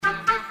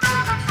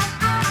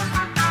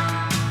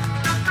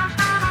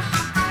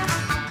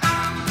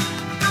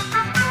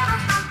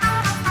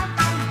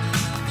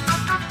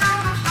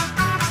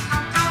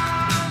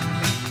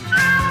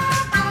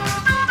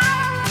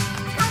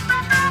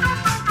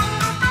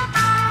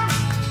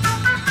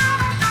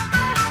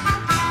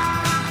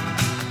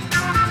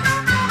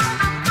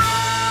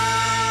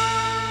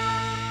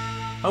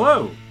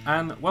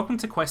and welcome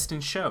to Quest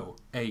and Show,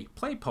 a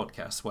play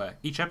podcast where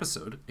each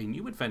episode a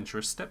new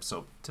adventurer steps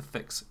up to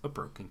fix a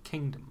broken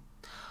kingdom.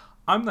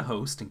 I'm the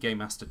host and Game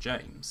Master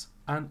James,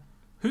 and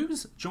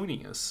who's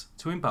joining us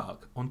to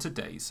embark on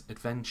today's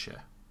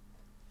adventure?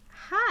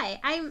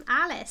 Hi, I'm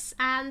Alice,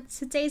 and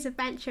today's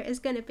adventure is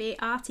going to be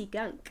Artie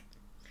Gynk.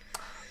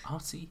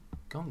 Artie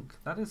Gynk.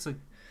 That is a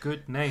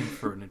good name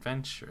for an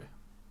adventurer.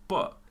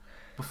 But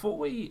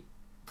before I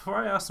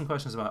ask some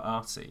questions about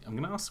Artie, I'm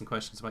going to ask some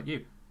questions about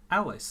you.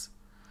 Alice,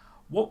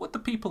 what would the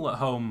people at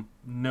home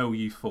know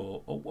you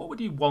for, or what would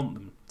you want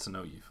them to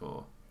know you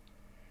for?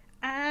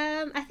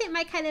 I think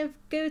my kind of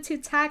go-to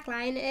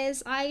tagline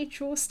is I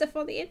draw stuff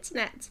on the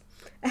internet.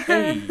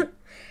 Hey,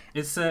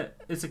 it's a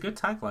good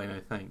tagline,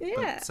 I think.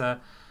 Yeah.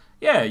 But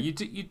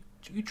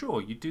you draw,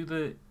 you do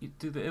the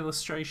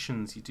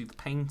illustrations, you do the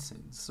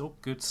paintings. It's all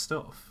good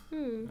stuff.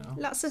 You know?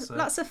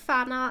 Lots of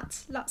fan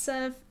art, lots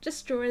of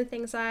just drawing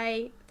things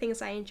I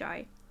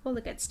enjoy. All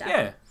the good stuff.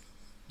 Yeah,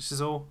 this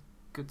is all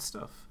good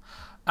stuff.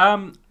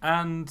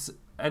 And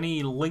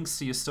any links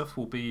to your stuff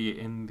will be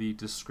in the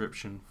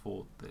description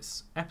for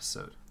this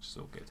episode, which is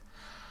all good.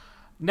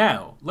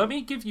 Now, let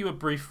me give you a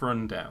brief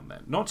rundown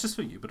then, not just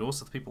for you, but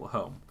also the people at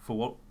home, for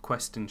what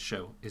Quest and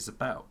Show is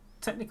about.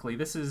 Technically,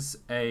 this isn't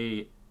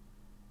the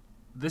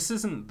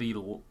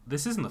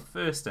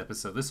first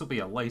episode. This will be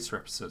a later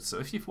episode. So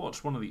if you've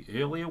watched one of the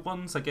earlier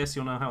ones, I guess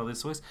you'll know how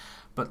this was.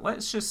 But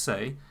let's just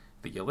say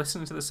that you're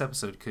listening to this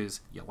episode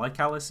because you like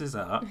Alice's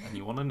art and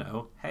you want to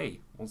know, hey,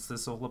 what's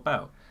this all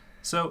about?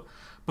 So,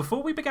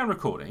 before we began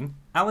recording,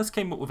 Alice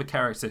came up with a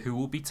character who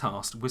will be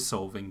tasked with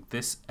solving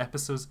this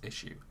episode's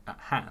issue at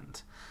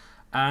hand.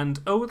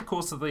 And over the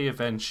course of the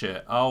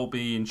adventure, I'll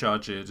be in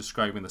charge of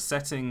describing the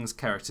settings,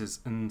 characters,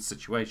 and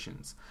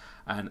situations.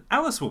 And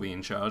Alice will be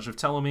in charge of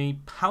telling me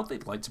how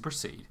they'd like to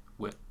proceed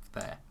with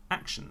their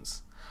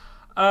actions.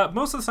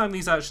 Most of the time,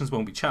 these actions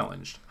won't be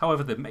challenged.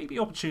 However, there may be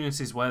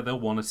opportunities where they'll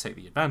want to take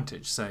the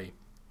advantage, say,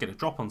 get a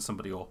drop on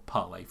somebody or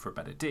parlay for a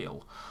better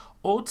deal.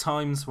 Or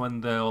times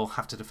when they'll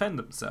have to defend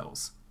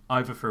themselves,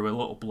 either through a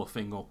little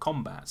bluffing or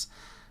combat.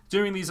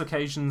 During these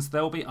occasions,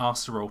 they'll be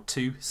asked to roll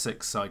 2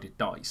 6-sided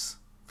dice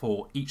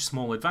for each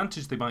small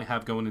advantage they might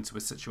have going into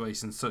a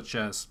situation, such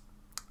as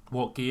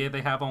what gear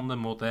they have on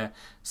them or their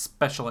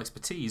special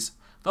expertise.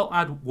 They'll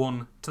add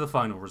 1 to the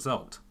final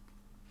result.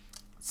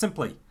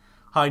 Simply,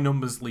 high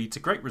numbers lead to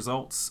great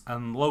results,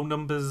 and low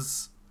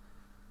numbers...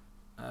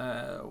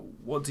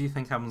 what do you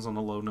think happens on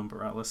a low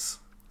number, Alice?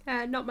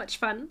 Not much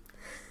fun.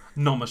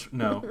 Not much,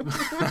 no.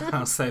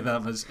 I'll say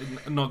that much.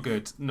 Not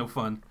good, no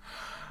fun.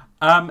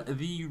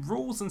 The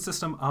rules and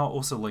system are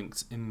also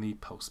linked in the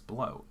post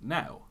below.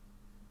 Now,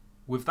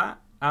 with that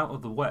out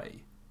of the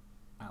way,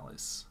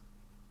 Alice,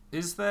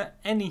 is there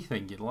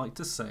anything you'd like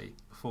to say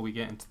before we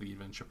get into the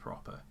adventure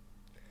proper?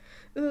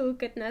 Ooh,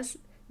 goodness.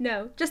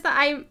 No, just that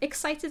I'm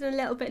excited and a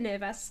little bit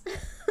nervous.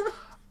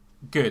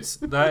 Good.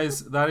 That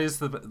is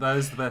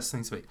the best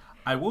thing to be.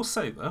 I will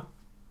say though,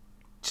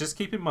 just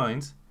keep in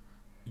mind,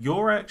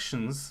 your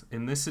actions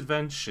in this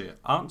adventure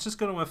aren't just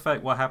going to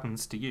affect what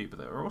happens to you, but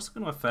they're also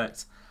going to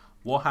affect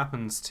what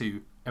happens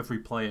to every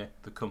player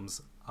that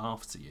comes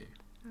after you.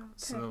 Oh,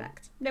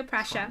 perfect. So, no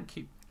pressure.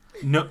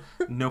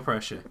 No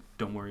pressure.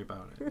 Don't worry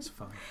about it. It's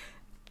fine.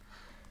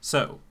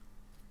 So,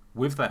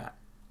 with that,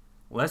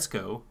 let's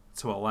go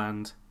to a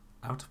land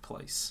out of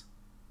place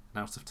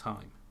and out of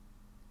time.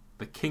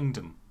 The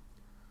kingdom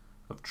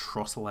of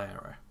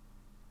Trottelera.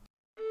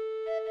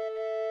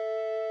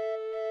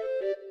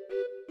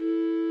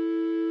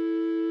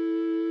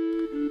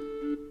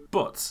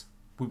 But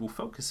we will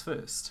focus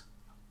first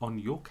on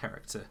your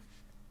character,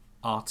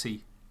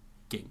 Artie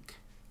Gynk.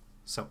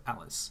 So,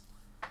 Alice,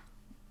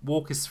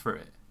 walk us through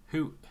it.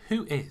 Who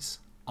is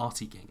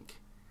Artie Gynk?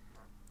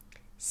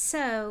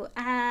 So,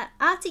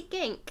 Artie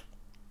Gynk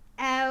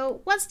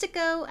wants to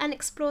go and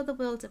explore the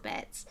world a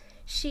bit.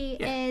 She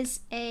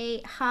is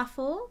a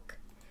half-orc,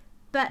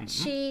 but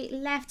she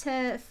left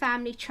her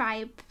family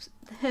tribe,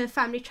 the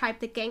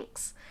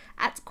Gynks,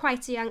 at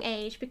quite a young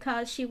age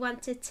because she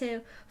wanted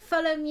to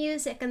follow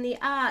music and the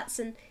arts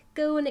and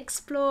go and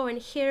explore and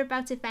hear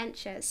about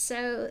adventures.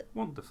 So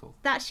wonderful.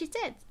 That she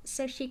did.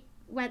 So she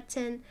went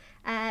and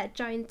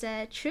joined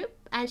a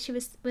troupe, and she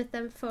was with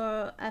them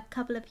for a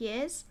couple of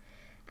years.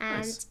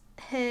 And nice.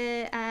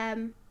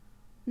 Her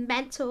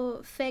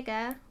mentor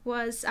figure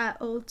was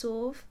Old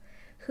Dwarf,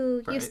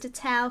 who used to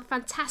tell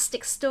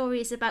fantastic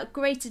stories about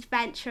great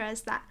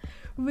adventurers that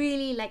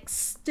really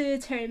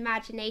stirred her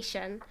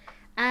imagination.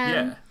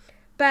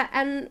 But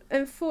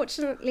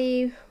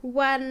unfortunately,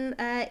 one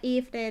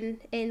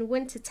evening in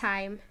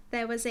wintertime,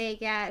 there was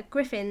a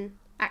griffin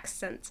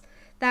accident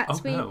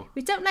that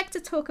we don't like to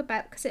talk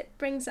about because it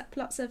brings up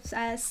lots of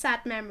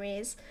sad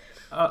memories.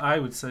 I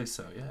would say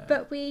so, yeah.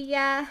 But we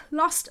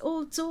lost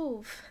Old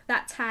Dwarf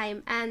that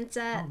time, and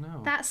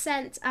that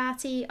sent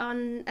Artie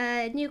on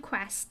a new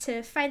quest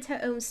to find her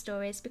own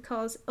stories,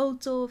 because Old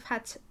Dwarf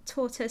had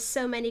taught her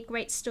so many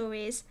great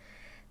stories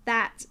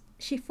that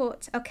she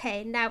thought,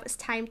 okay, now it's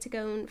time to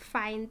go and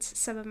find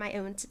some of my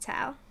own to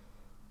tell.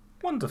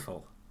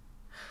 Wonderful.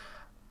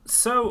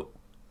 So,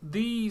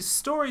 the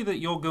story that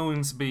you're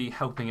going to be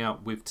helping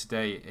out with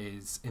today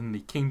is in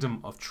the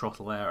Kingdom of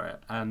Trottelera,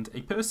 and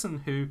a person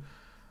who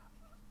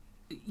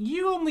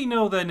you only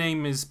know their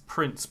name is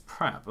Prince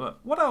Pratt, but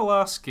what I'll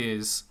ask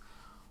is,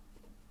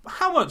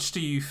 how much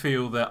do you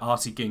feel that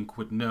Artie Gynk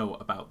would know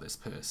about this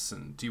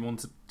person? Do you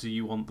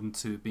want them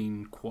to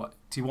be quite?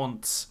 Do you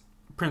want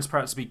Prince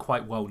Pratt to be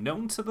quite well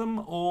known to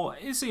them, or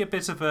is he a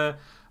bit of a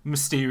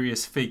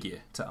mysterious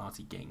figure to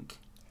Artie Gynk?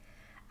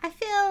 I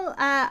feel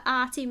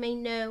Artie may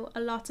know a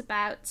lot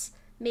about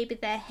maybe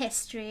their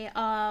history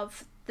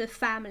of the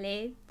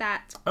family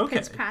that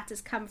Prince Pratt has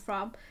come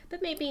from,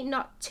 but maybe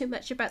not too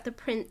much about the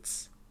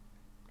prince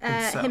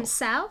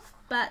himself,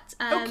 but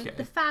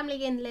the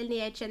family and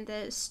lineage and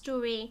the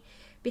story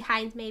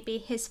behind maybe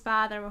his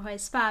father or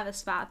his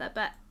father's father.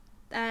 But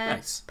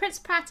nice. Prince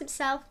Pratt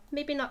himself,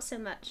 maybe not so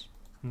much.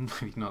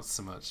 Maybe not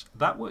so much.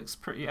 That works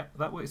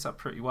out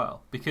pretty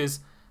well,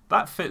 because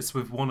that fits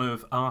with one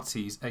of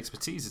Artie's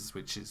expertises,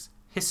 which is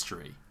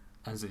history,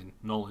 as in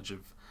knowledge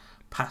of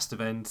past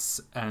events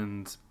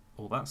and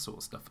all that sort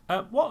of stuff.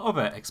 What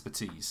other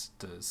expertise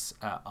does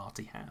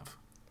Artie have?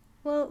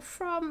 Well,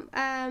 from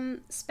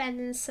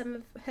spending some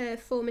of her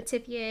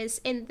formative years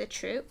in the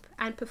troupe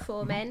and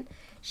performing,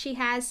 she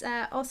has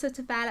also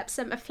developed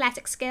some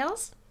athletic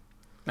skills.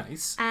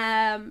 Nice.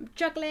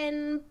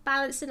 Juggling,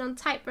 balancing on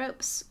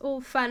tightropes,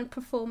 all fun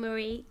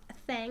performery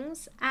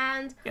things,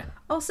 and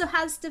also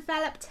has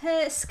developed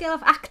her skill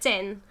of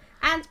acting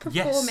and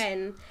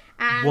performing. Yes.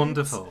 And,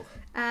 wonderful.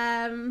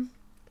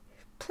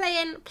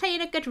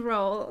 Playing a good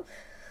role.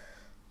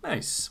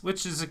 Nice,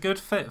 which is a good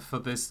fit for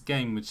this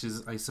game, which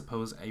is, I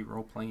suppose, a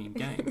role-playing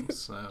game.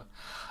 So,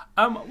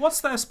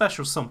 what's their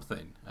special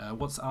something?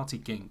 What's Artie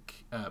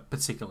Gynk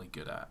particularly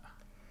good at?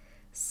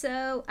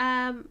 So,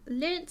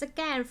 learnt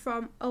again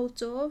from Old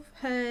Dove,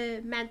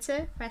 her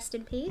mentor, rest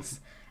in peace.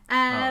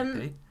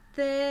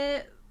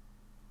 The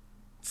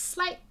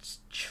slight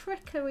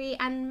trickery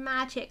and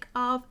magic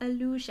of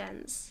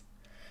illusions.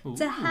 Ooh.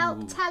 To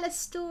help tell a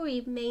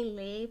story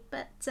mainly,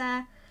 but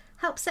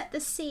help set the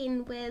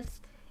scene with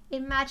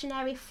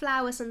imaginary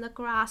flowers on the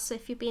grass, so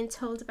if you're being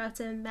told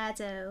about a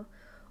meadow,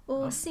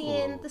 or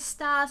seeing the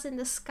stars in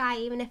the sky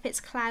even if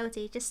it's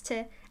cloudy, just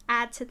to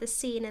add to the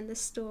scene and the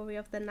story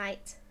of the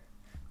night.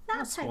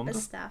 That's type wonderful.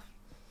 Of stuff.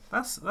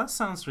 That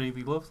sounds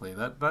really lovely.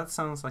 That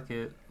sounds like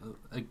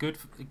a good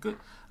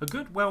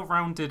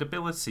well-rounded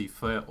ability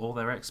for all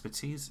their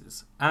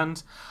expertises.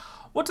 And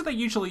what do they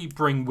usually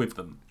bring with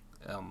them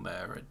on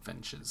their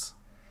adventures?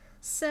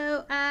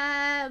 So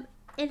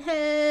in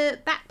her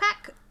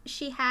backpack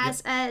she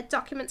has a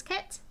documents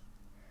kit.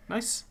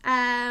 Nice.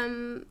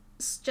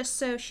 Just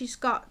so she's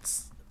got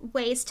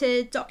ways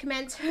to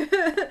document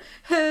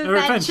her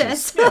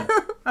adventures. Yeah,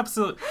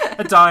 absolutely.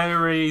 A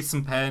diary,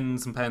 some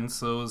pens and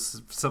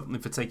pencils, something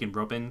for taking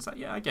rub-ins.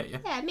 Yeah, I get you.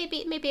 Yeah,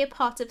 maybe a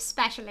pot of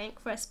special ink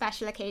for a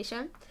special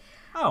occasion.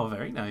 Oh,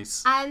 very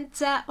nice. And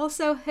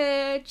also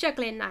her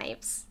juggling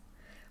knives.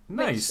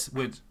 Nice.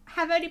 Which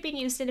have only been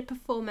used in a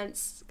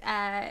performance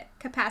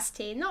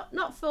capacity,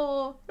 not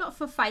for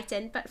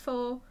fighting, but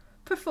for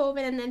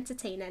performing and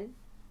entertaining.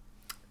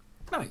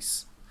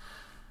 Nice.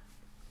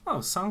 Oh,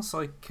 sounds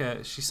like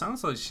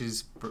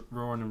she's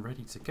roaring and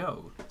ready to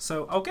go.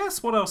 So I'll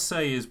guess what I'll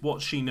say is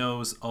what she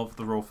knows of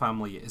the royal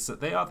family is that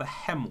they are the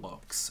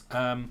Hemlocks.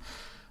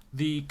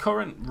 The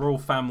current royal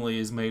family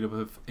is made up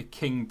of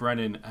King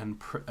Brennan and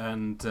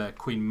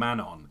Queen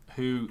Manon,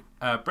 who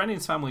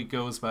Brennan's family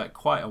goes back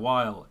quite a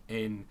while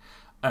in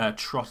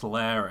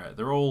Trottelera.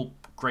 They're all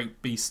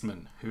great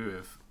beastmen who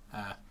have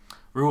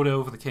ruled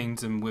over the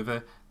kingdom with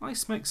a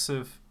nice mix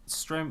of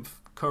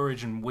strength,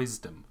 courage, and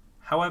wisdom.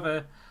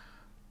 However,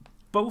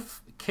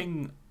 both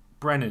King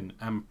Brennan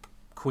and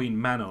Queen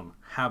Manon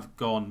have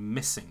gone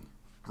missing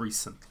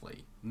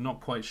recently.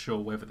 Not quite sure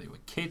whether they were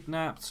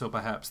kidnapped or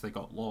perhaps they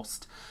got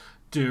lost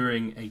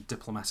during a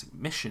diplomatic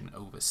mission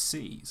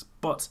overseas.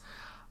 But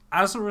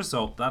as a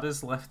result, that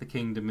has left the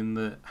kingdom in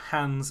the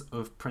hands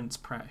of Prince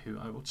Pratt, who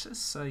I will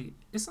just say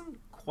isn't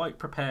quite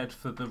prepared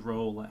for the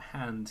role at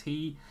hand.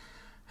 He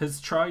has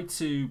tried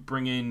to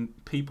bring in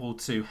people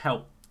to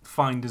help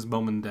find his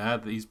mum and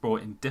dad. He's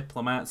brought in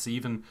diplomats. He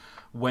even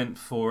went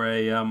for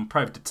a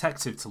private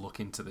detective to look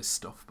into this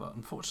stuff, but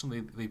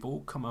unfortunately they've all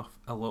come off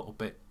a little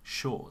bit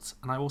short.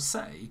 And I will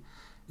say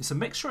it's a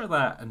mixture of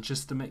that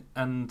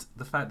and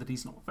the fact that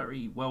he's not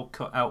very well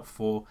cut out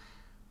for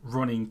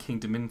running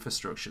kingdom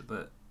infrastructure,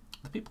 that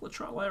the people at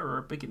Trottelera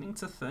are beginning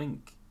to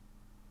think,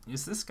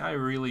 is this guy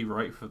really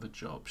right for the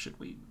job? Should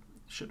we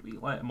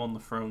let him on the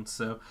throne?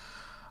 So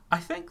I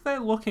think they're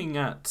looking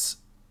at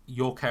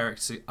your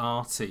character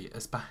Artie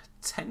as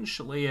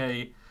potentially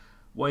a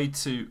way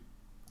to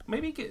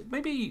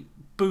maybe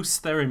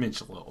boost their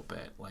image a little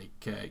bit, like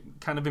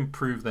kind of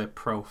improve their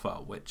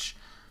profile, which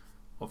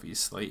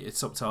obviously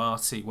it's up to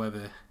Artie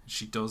whether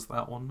she does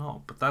that or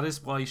not, but that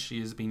is why she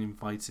has been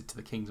invited to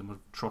the kingdom of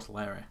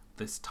Trottelera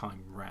this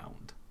time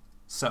round.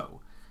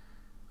 So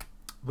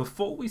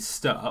before we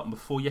start,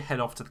 before you head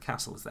off to the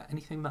castle, is there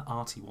anything that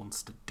Artie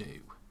wants to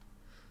do?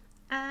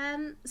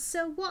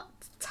 So what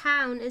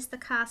town is the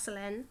castle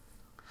in?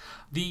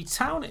 The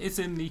town is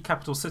in the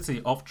capital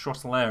city of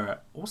Trottelera,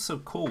 also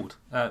called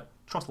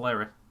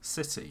Trottelera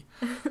City.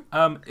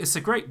 It's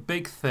a great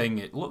big thing.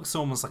 It looks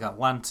almost like a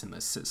lantern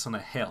that sits on a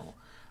hill,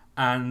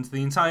 and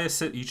the entire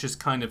city just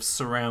kind of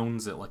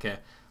surrounds it like a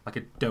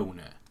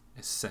donut,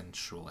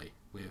 essentially,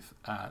 with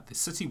the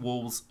city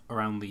walls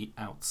around the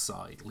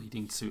outside,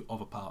 leading to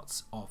other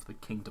parts of the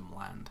kingdom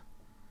land.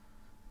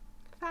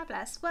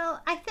 Fabulous.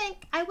 Well, I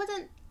think I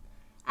wouldn't.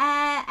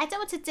 I don't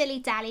want to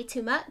dilly-dally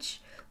too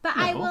much, but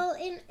No. I will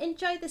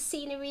enjoy the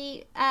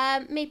scenery,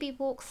 maybe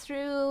walk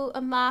through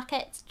a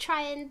market,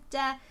 try and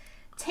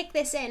take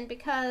this in,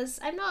 because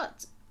I'm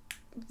not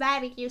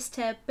very used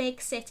to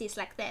big cities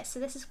like this. So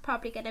this is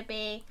probably going to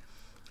be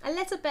a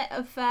little bit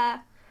of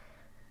a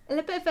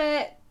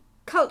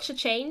culture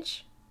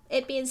change,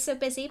 it being so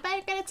busy, but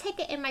I'm going to take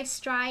it in my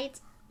stride,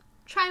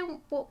 try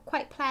and walk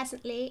quite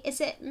pleasantly. Is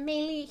it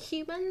mainly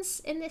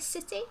humans in this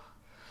city?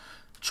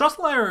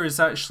 Trottelera is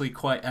actually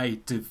quite a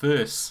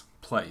diverse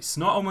place.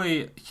 Not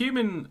only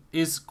human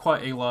is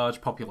quite a large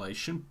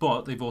population,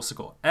 but they've also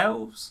got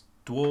elves,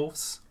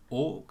 dwarfs,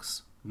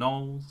 orcs,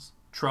 gnolls,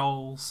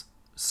 trolls,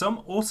 some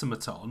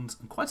automatons,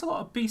 and quite a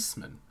lot of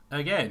beastmen.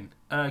 Again,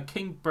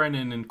 King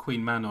Brennan and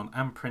Queen Manon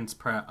and Prince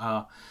Pratt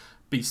are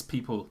beast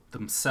people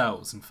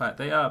themselves. In fact,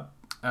 they are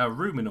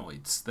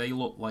rumanoids. They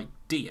look like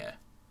deer.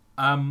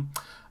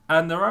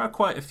 And there are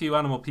quite a few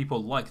animal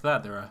people like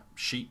that. There are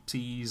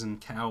sheepsies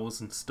and cows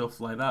and stuff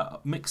like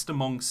that mixed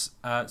amongst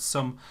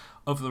some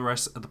of the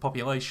rest of the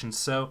population.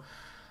 So,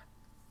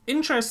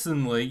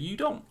 interestingly,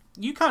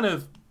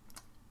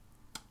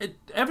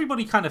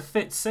 everybody kind of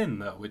fits in,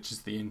 though, which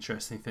is the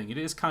interesting thing. It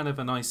is kind of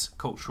a nice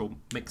cultural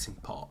mixing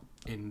pot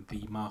in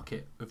the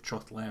market of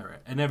Trottelera,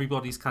 and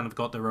everybody's kind of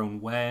got their own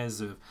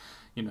wares of,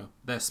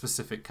 their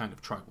specific kind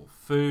of tribal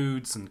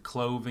foods and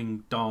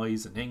clothing,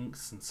 dyes and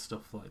inks and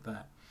stuff like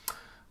that.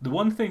 The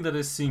one thing that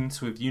has seemed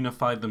to have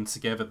unified them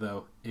together,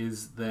 though,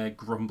 is their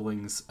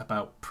grumblings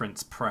about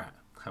Prince Pratt,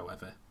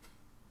 however.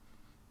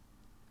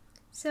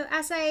 So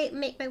as I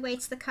make my way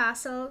to the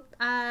castle,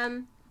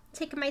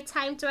 taking my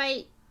time, do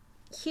I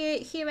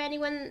hear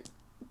anyone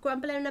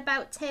grumbling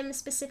about him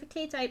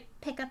specifically? Do I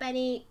pick up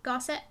any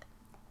gossip?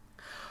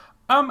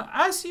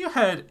 As you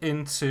head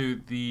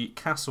into the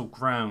castle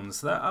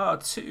grounds, there are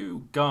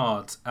two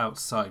guards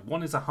outside.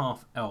 One is a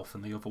half-elf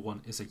and the other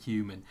one is a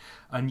human.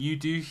 And you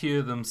do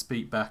hear them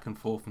speak back and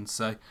forth and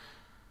say,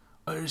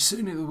 the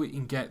sooner that we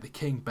can get the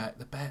king back,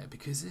 the better,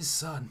 because his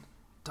son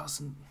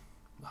doesn't...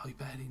 Well, he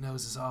barely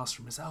knows his arse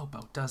from his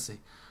elbow, does he?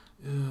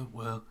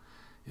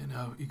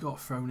 He got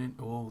thrown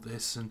into all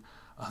this, and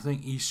I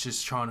think he's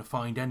just trying to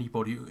find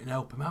anybody who can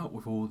help him out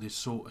with all this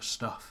sort of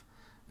stuff.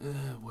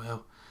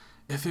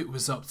 If it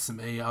was up to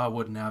me, I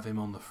wouldn't have him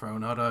on the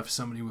throne. I'd have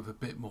somebody with a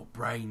bit more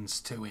brains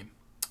to him,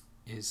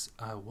 is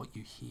what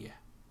you hear.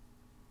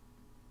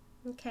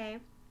 Okay.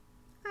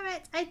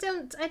 Alright, I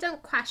don't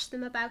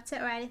question them about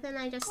it or anything.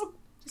 I just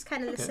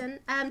kind of listen.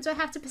 Do I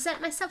have to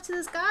present myself to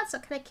those guards, or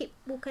can I keep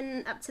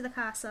walking up to the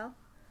castle?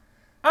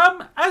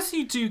 As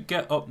you do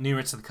get up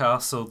nearer to the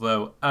castle,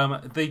 though,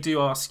 they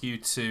do ask you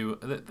to...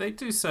 They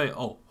do say,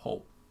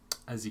 halt,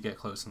 as you get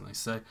closer, and they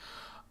say,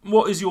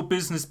 what is your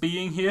business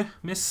being here,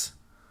 miss?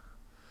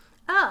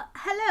 Oh,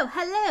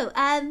 hello.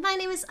 My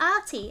name is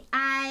Artie.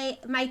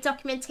 My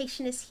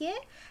documentation is here.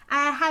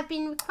 I have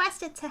been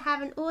requested to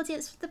have an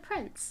audience with the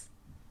prince.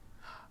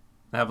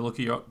 They have a look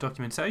at your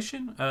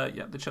documentation.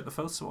 They check the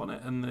photo on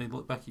it, and they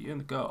look back at you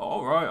and they go,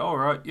 all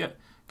right, yeah,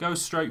 go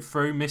straight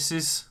through,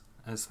 missus,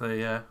 as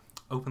they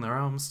open their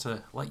arms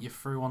to let you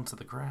through onto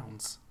the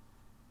grounds.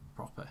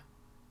 Proper.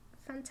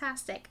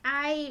 Fantastic.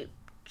 I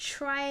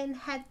try and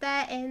head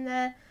there in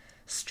the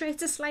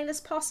straightest line as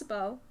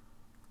possible.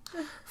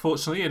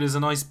 Fortunately, it is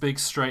a nice big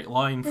straight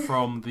line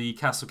from the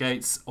castle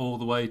gates all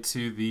the way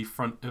to the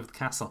front of the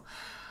castle.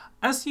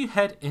 As you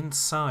head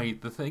inside,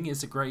 the thing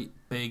is a great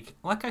big...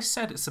 Like I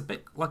said, it's a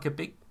bit like a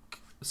big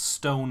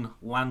stone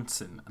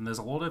lantern, and there's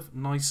a lot of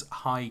nice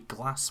high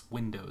glass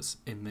windows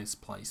in this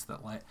place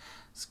that let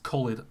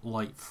coloured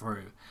light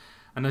through.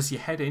 And as you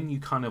head in, you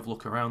kind of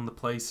look around the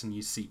place and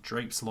you see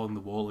drapes along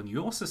the wall, and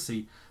you also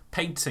see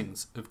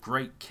paintings of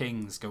great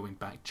kings going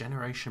back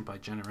generation by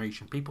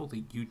generation, people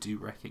that you do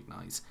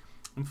recognise.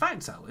 In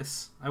fact,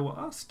 Alice, I will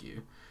ask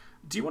you,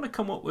 do you want to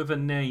come up with a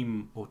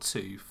name or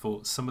two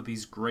for some of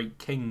these great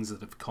kings that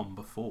have come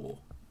before?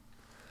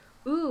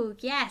 Ooh,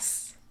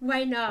 yes.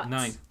 Why not?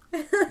 Nice.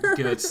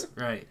 Good.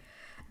 Right.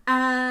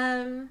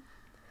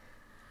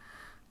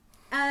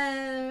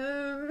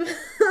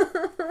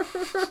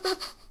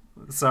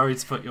 Sorry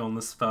to put you on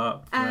the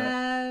spot.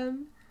 But...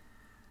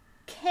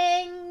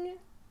 King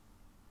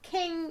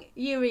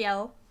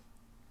Uriel.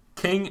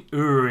 King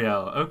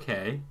Uriel,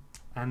 okay.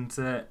 And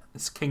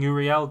has King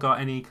Uriel got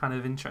any kind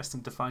of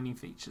interesting defining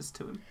features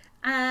to him?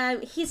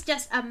 He's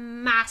just a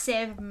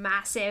massive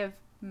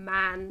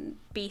man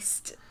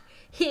beast.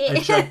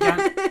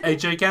 A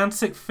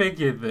gigantic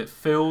figure that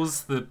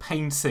fills the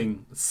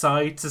painting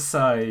side to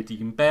side. You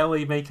can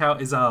barely make out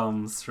his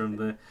arms from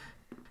the...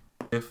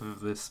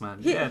 of this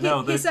man.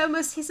 He's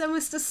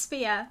almost a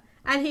sphere,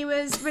 and he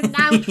was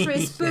renowned for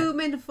his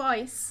booming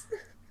voice.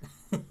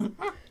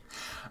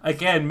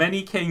 Again,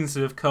 many kings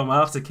who have come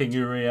after King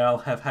Uriel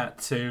have had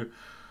to.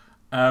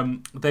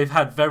 They've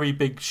had very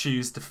big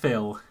shoes to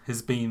fill.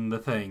 Has been the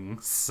thing.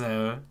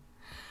 So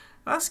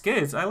that's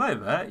good. I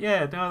like that.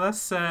 Yeah. No,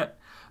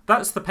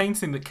 that's the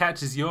painting that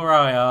catches your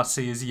eye,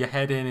 Artie, as you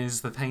head in,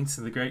 is the painting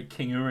of the great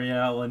King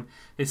Uriel, and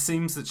it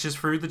seems that just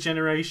through the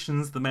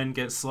generations, the men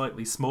get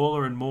slightly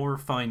smaller and more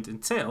refined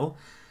until,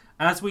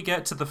 as we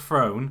get to the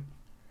throne,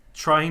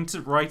 trying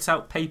to write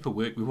out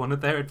paperwork with one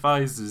of their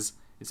advisors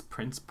is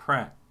Prince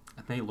Pratt,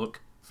 and they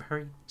look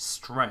very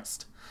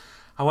stressed.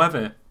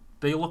 However,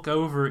 they look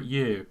over at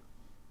you,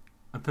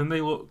 and then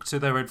they look to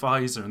their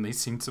advisor, and they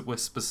seem to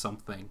whisper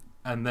something.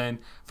 And then,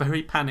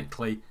 very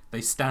panically,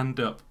 they stand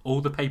up,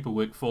 all the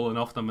paperwork falling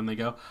off them, and they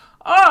go,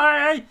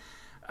 "Oh,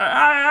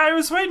 I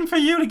was waiting for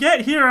you to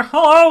get here,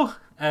 hello!"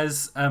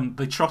 As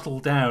they trottle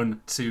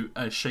down to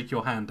shake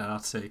your hand,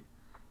 Artie.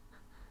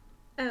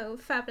 Oh,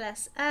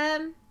 fabulous.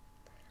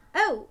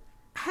 Oh,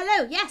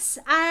 hello, yes,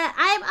 I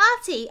am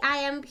Artie. I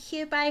am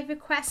here by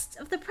request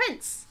of the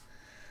prince.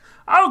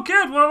 Oh,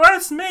 good, well,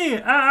 that's me.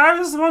 I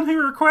was the one who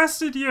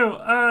requested you.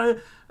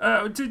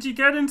 Did you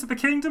get into the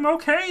kingdom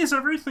okay? Is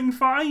everything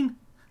fine?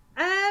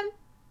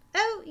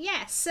 Oh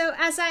yes. So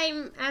as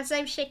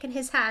I'm shaking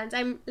his hand,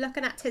 I'm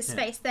looking at his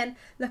face, then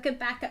looking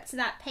back up to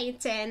that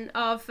painting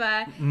of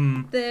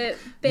the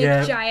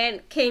big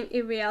giant King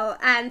Uriel,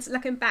 and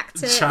looking back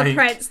to the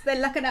prince,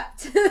 then looking up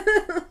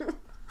to.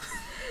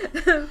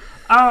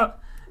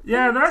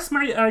 Yeah, that's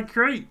my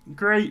great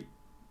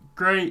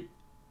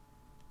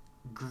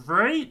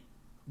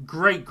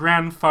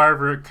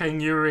grandfather, King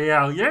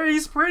Uriel. Yeah,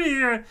 he's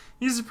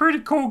a pretty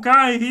cool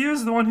guy. He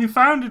was the one who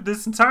founded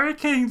this entire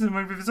kingdom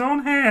with his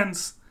own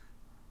hands.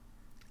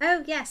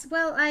 Oh yes,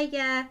 well I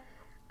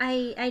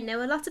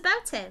know a lot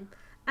about him.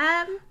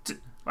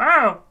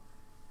 Wow,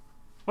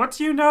 what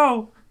do you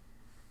know?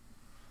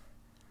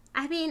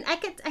 I mean, I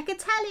could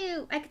tell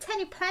you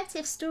plenty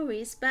of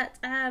stories, but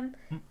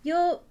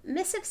your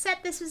missive said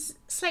this was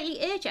slightly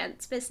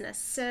urgent business,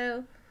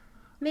 so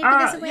maybe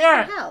there's a way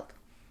I can help.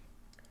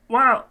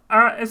 Well,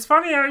 it's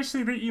funny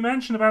actually that you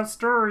mentioned about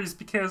stories,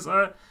 because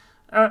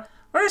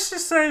let's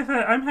just say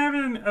that I'm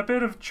having a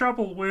bit of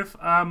trouble with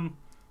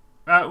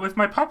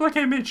my public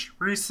image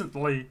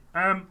recently.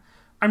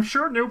 I'm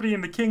sure nobody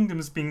in the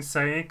kingdom's been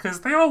saying,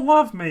 because they all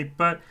love me,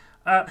 but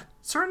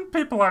certain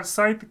people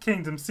outside the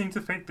kingdom seem to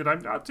think that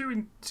I'm not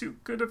doing too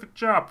good of a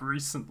job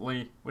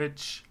recently,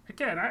 which,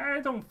 again, I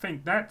don't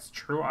think that's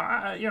true.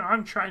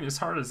 I'm trying as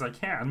hard as I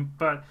can,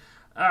 but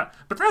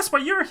that's why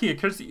you're here,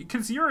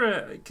 because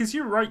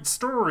you write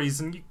stories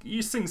and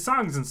you sing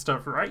songs and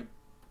stuff, right?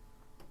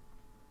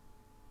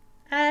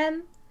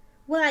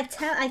 Well,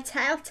 I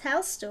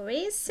tell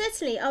stories,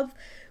 certainly, of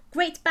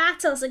great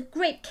battles and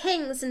great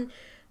kings and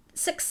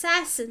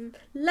success and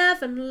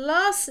love and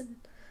loss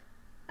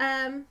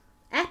and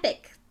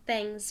epic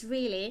things,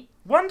 really.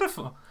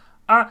 Wonderful.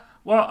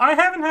 Well, I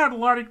haven't had a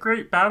lot of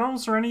great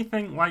battles or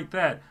anything like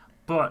that,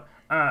 but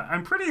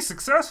I'm pretty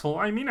successful.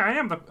 I mean,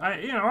 I'm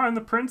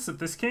the prince of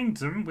this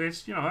kingdom,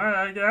 which,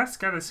 I guess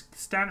gotta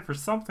stand for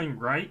something,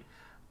 right?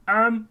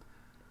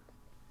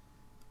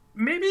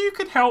 Maybe you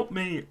could help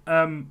me.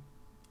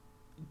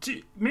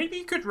 Maybe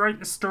you could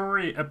write a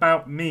story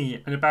about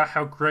me and about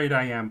how great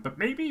I am, but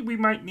maybe we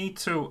might need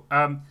to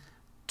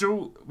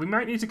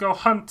go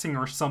hunting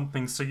or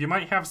something, so you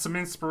might have some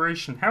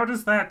inspiration. How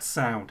does that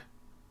sound?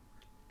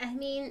 I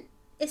mean,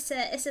 it's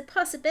a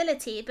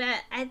possibility,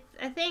 but I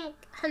think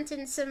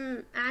hunting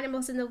some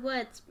animals in the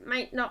woods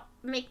might not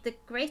make the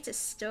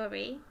greatest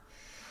story.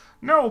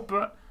 No,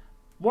 but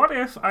what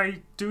if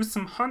I do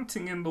some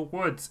hunting in the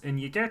woods and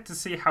you get to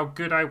see how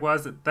good I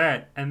was at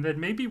that, and then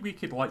maybe we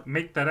could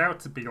make that out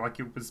to be like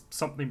it was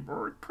something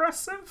more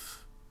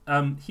impressive?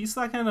 He's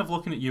kind of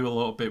looking at you a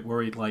little bit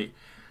worried, like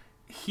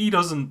he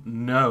doesn't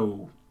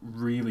know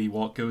really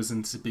what goes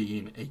into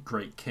being a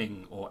great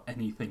king or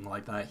anything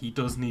like that. He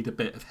does need a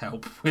bit of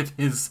help with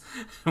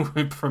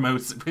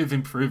with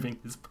improving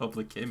his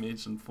public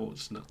image,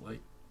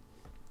 unfortunately.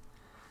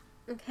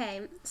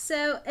 Okay,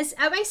 so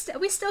are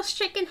we still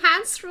shaking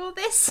hands through all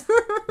this?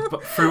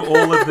 But through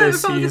all of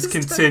this, he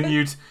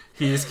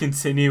is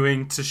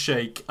continuing to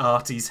shake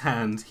Artie's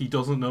hand. He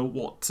doesn't know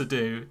what to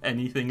do,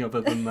 anything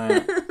other than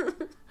that.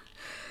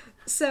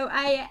 So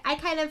I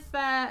kind of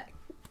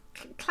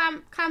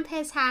clamp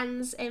his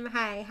hands in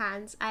my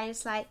hands. I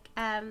was like,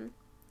 my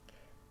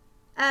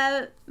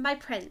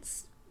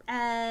prince,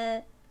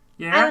 I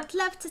would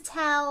love to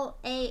tell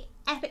a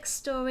epic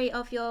story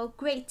of your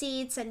great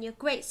deeds and your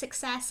great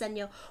success and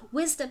your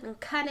wisdom and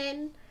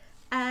cunning.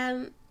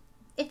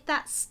 If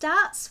that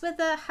starts with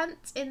a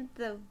hunt in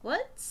the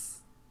woods,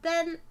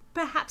 then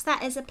perhaps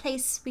that is a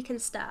place we can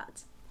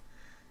start.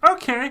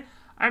 Okay,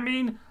 I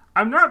mean,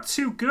 I'm not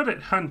too good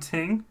at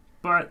hunting,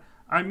 but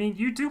I mean,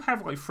 you do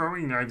have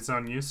throwing knives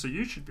on you, so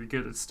you should be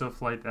good at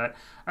stuff like that.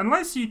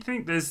 Unless you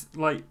think there's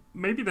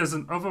maybe there's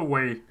another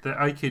way that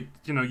I could,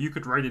 you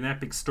could write an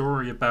epic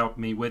story about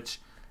me, which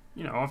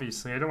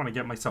obviously I don't want to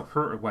get myself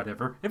hurt or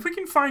whatever. If we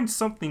can find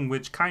something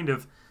which kind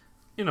of,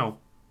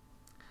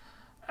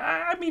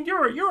 I mean,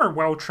 you're a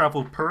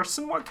well-traveled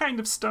person. What kind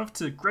of stuff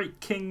do great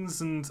kings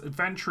and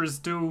adventurers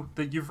do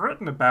that you've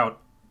written about?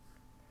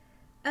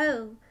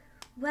 Oh,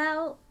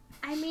 well,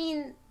 I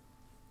mean,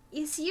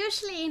 it's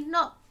usually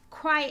not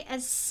quite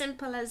as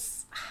simple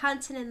as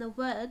hunting in the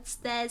woods.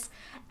 There's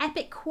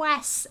epic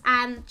quests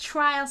and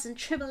trials and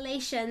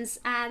tribulations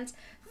and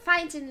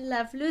finding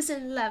love,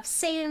 losing love,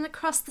 sailing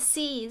across the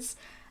seas.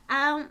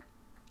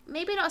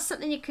 Maybe not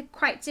something you could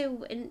quite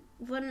do in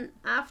one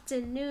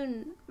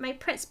afternoon, my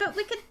prince, but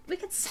we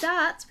could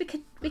start.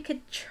 We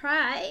could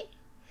try.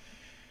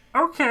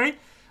 Okay.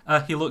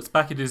 He looks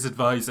back at his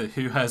advisor,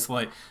 who has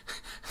they're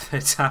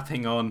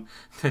tapping on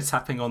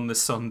the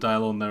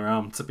sundial on their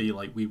arm to be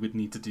like, we would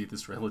need to do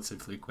this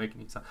relatively quick.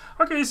 And he's like,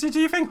 okay, so do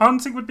you think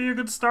hunting would be a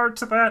good start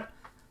to that?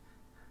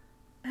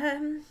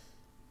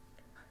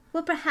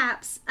 Well,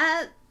 perhaps.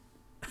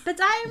 But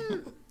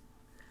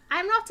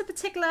I'm not a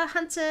particular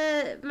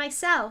hunter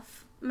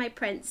myself, my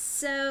prince.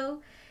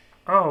 So.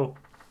 Oh.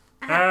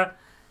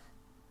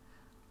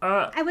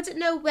 I wouldn't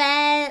know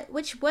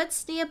which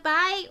woods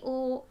nearby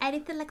or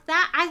anything like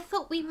that. I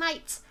thought we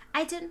might,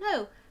 I don't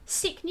know,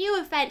 seek new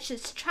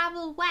adventures,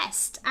 travel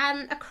west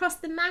and across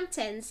the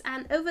mountains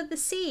and over the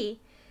sea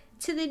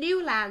to the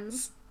new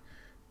lands.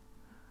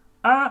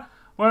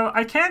 Well,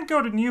 I can't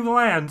go to new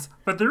lands,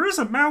 but there is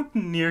a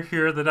mountain near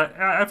here that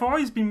I've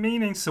always been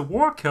meaning to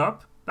walk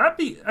up.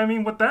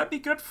 Would that be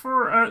good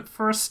for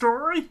a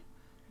story?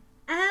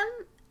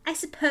 I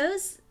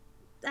suppose,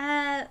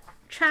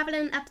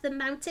 traveling up the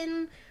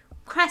mountain,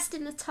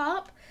 cresting the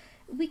top,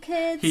 we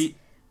could. He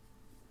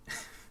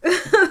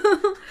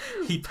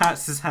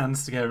pats his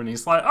hands together and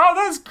he's like, "Oh,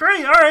 that's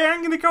great! All right,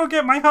 I'm gonna go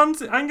get my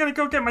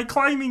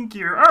climbing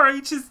gear. All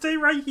right, just stay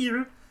right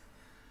here."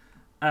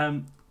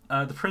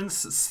 The prince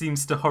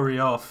seems to hurry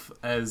off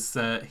as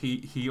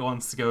he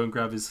wants to go and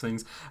grab his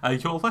things.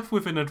 You're left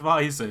with an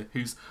advisor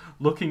who's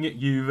looking at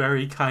you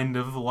very kind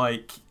of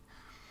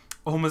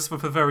almost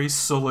with a very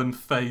sullen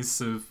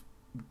face of,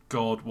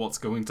 God, what's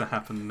going to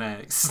happen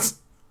next?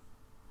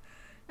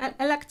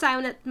 I look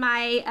down at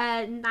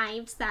my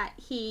knives that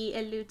he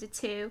alluded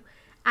to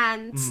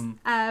and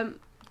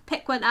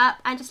pick one up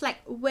and just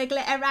wiggle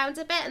it around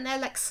a bit, and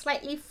they're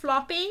slightly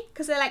floppy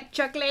because they're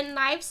juggling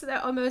knives, so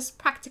they're almost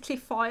practically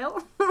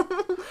foil. So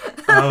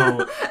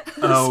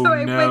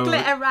I wiggle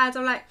it around,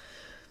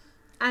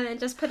 and then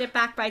just put it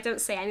back, but I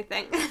don't say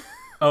anything.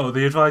 Oh,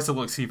 the advisor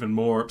looks even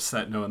more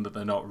upset knowing that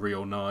they're not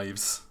real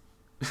knives.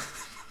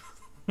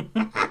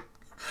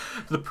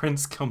 The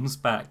prince comes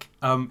back.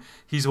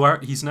 He's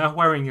now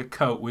wearing a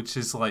coat which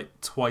is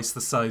twice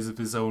the size of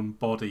his own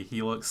body.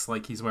 He looks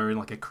like he's wearing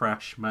a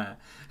crash mat,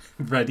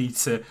 ready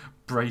to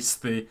brace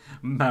the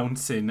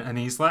mountain. And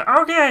he's like,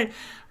 "Okay,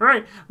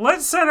 right,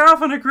 let's set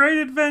off on a great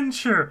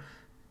adventure."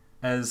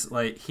 As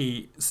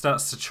he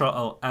starts to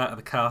trot out of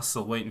the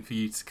castle, waiting for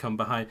you to come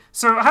behind.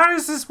 So how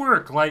does this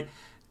work?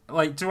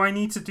 Do I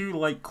need to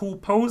do cool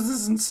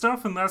poses and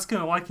stuff, and that's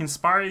gonna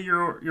inspire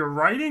your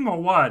writing,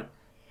 or what?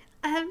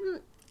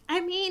 I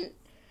mean,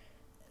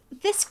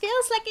 this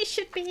feels like it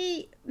should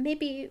be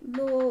maybe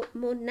more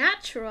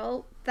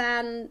natural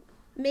than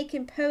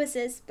making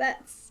poses, but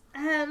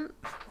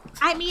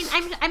I mean,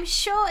 I'm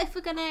sure if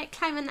we're gonna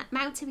climb on that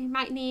mountain, we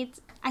might need,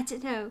 I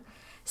don't know,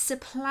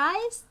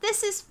 supplies.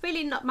 This is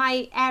really not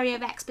my area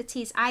of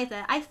expertise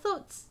either. I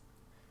thought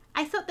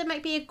there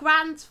might be a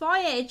grand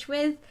voyage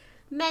with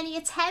many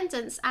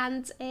attendants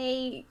and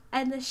a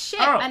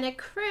ship and a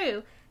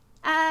crew.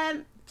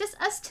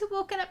 Just us two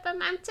walking up a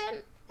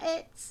mountain.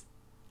 It's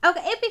okay.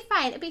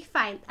 It'll be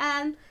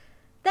fine.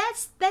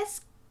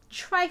 Let's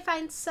try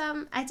find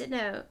some, I don't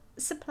know,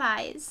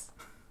 supplies.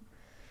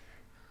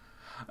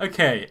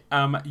 Okay.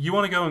 You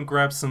want to go and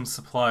grab some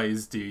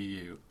supplies, do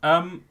you?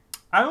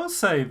 I will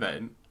say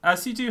then,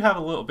 as you do have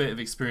a little bit of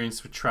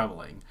experience with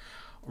traveling,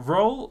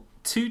 roll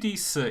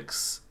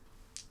 2d6.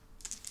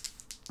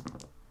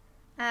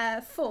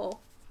 4.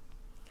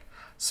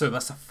 So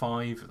that's a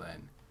 5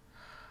 then.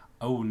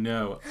 Oh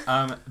no.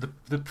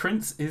 The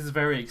prince is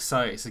very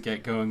excited to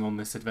get going on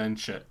this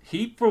adventure.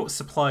 He brought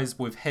supplies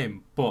with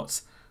him,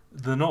 but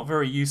they're not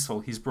very useful.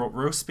 He's brought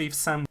roast beef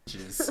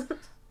sandwiches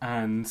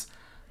and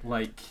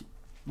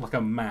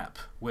a map,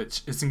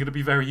 which isn't going to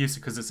be very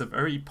useful because it's a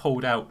very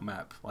pulled out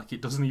map. It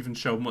doesn't even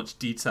show much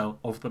detail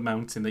of the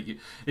mountain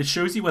it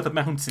shows you where the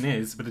mountain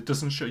is, but it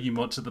doesn't show you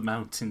much of the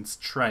mountain's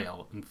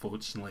trail,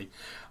 unfortunately.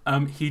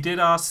 He did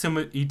ask some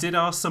of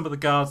the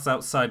guards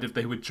outside if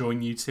they would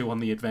join you two on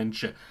the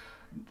adventure.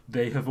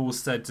 They have all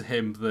said to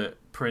him that,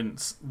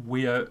 "Prince,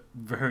 we are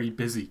very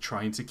busy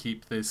trying to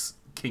keep this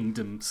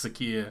kingdom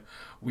secure.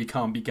 We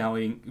can't be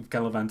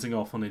gallivanting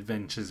off on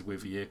adventures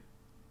with you."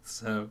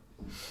 So,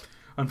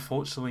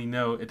 unfortunately,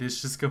 no, it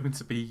is just going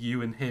to be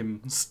you and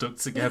him stuck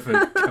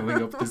together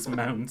going up this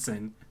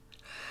mountain.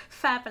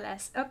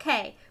 Fabulous.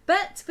 Okay,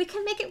 but we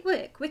can make it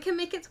work. We can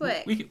make it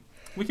work. We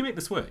can make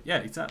this work. Yeah,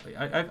 exactly.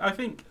 I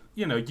think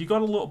you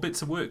got a little bit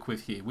to work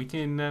with here. We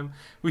can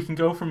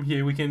go from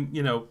here. We can,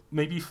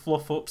 maybe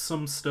fluff up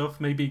some stuff,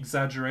 maybe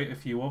exaggerate a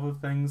few other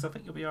things. I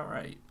think you'll be all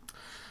right.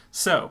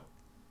 So,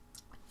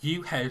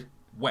 you head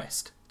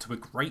west to a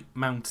great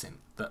mountain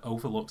that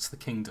overlooks the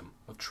kingdom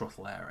of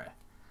Trothlera.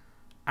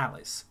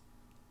 Alice,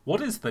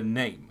 what is the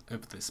name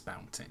of this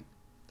mountain?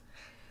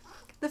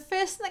 The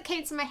first thing that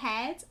came to my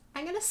head,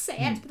 I'm going to say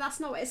it, but that's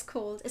not what it's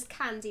called, is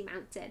Candy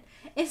Mountain.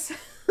 It's...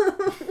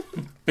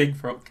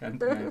 Big Rock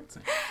Candy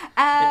Mountain.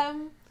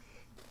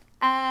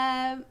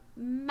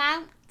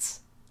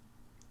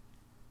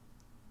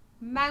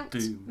 Mount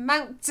Doom.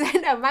 Mount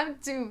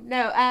Doom.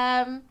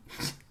 No,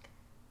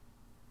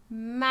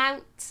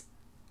 Mount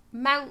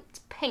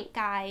Pink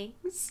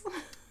Eyes.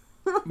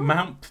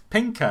 Mount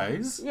Pink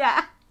Eyes?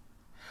 Yeah.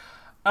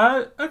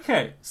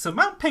 Okay, so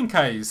Mount Pink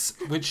Eyes,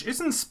 which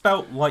isn't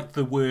spelt like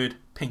the word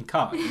pink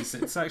eyes,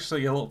 it's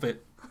actually a little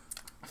bit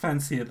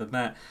fancier than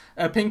that.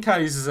 Pink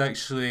Eyes is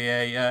actually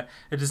it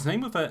is the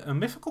name of a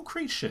mythical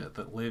creature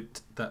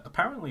that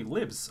apparently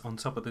lives on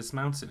top of this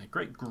mountain, a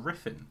great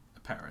griffin,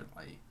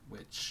 apparently,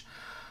 which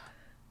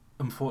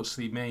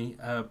unfortunately may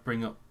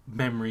bring up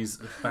memories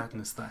of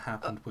badness that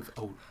happened with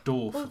Old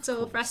Dwarf. Old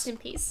Dwarf, rest in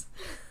peace.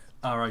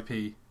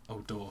 R.I.P.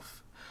 Old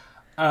Dwarf.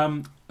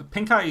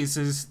 Pink Eyes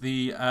is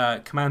the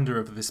commander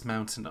of this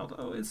mountain,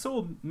 although it's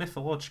all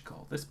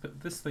mythological.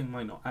 This thing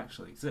might not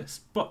actually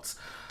exist. But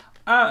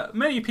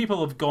many people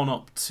have gone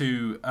up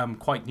to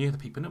quite near the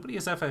peak, but nobody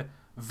has ever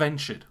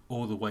ventured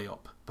all the way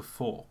up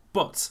before.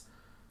 But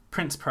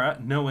Prince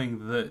Pratt,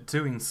 knowing that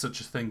doing such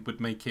a thing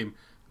would make him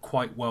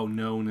quite well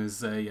known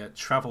as a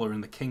traveller in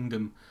the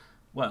kingdom,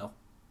 well,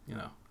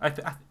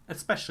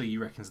 especially he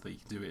reckons that he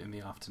can do it in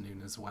the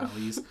afternoon as well.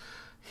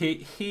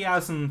 He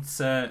hasn't,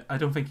 I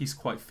don't think he's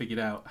quite figured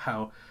out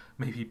how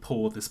maybe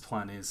poor this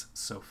plan is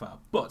so far.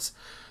 But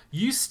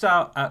you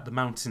start at the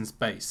mountain's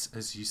base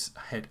as you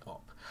head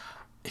up.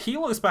 He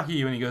looks back at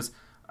you and he goes,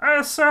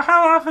 so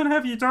how often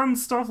have you done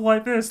stuff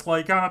like this,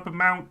 like gone up a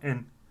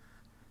mountain?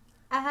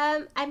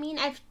 I mean,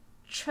 I've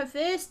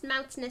traversed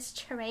mountainous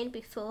terrain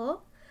before.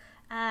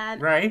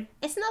 Right.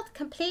 It's not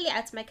completely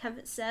out of my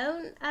comfort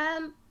zone,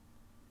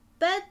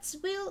 but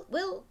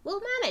we'll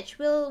manage.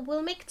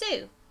 We'll make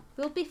do.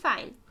 We'll be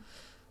fine.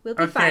 We'll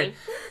be fine.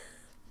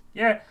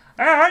 Yeah,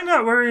 I'm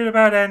not worried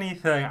about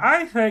anything.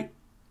 I think,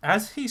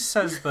 as he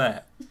says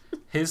that,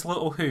 his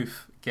little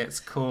hoof gets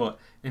caught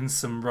in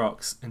some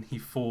rocks and he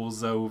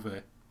falls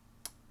over.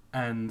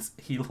 And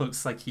he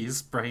looks like he has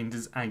sprained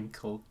his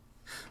ankle.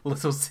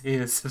 Little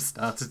tears have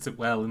started to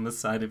well in the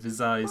side of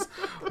his eyes.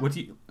 Would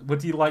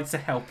you like to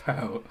help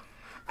out?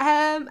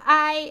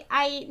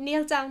 I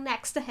kneel down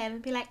next to him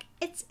and be like,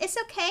 it's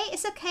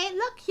okay.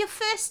 Look, your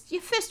first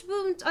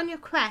wound on your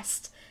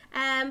quest.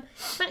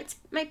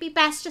 Might be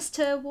best just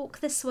to walk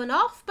this one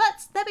off.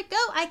 But there we go.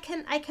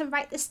 I can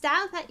write this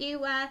down that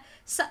you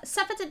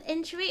suffered an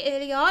injury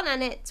early on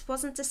and it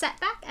wasn't a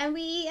setback, and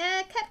we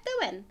kept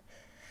going.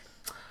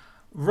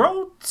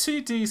 Roll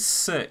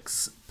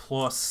 2d6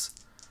 plus.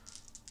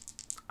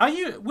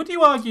 Would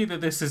you argue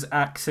that this is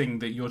acting,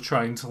 that you're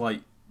trying to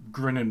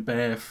grin and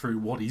bear through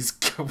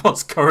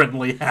what's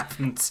currently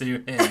happened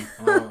to him?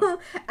 Or...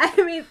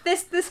 I mean,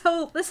 this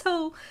whole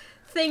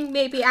thing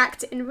may be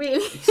acting,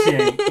 really.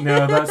 Yeah,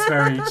 no, that's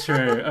very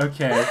true.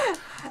 Okay,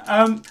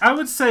 I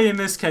would say in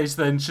this case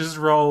then just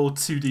roll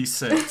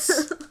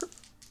 2d6.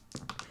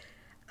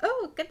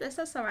 Oh goodness,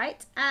 that's all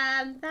right.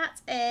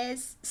 That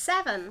is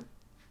 7.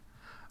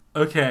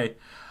 Okay.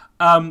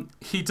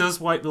 He does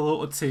wipe the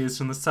little tears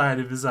from the side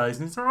of his eyes,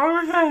 and he's like,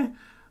 "Oh, okay,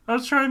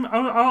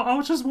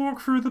 I'll just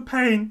walk through the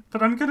pain,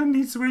 but I'm gonna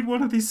need to eat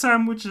one of these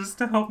sandwiches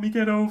to help me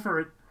get over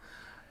it."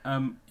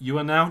 You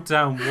are now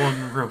down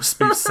one roast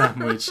beef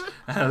sandwich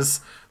as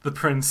the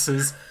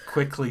princes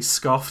quickly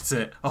scoffed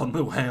it on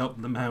the way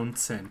up the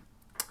mountain.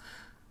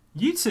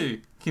 You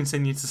two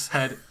continue to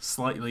head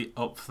slightly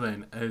up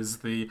then as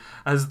the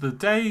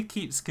day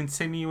keeps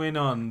continuing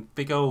on.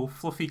 Big old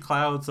fluffy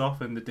clouds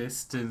off in the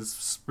distance,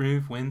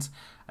 smooth winds,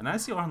 and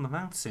as you're on the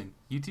mountain,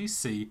 you do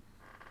see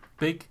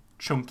big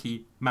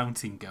chunky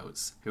mountain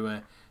goats who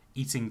are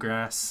eating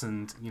grass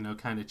and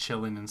kind of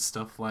chilling and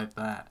stuff like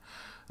that.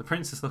 The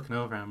prince is looking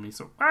over at him and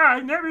he's like, "Wow,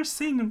 I've never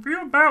seen a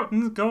real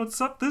mountain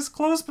goats up this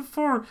close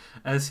before,"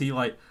 as he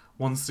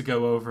wants to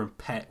go over and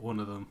pet one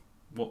of them.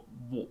 What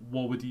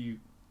would you?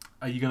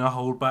 Are you going to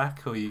hold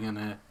back, or are you going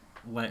to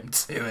let him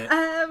do it?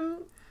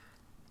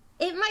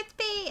 It might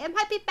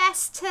be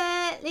best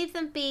to leave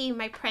them be,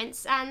 my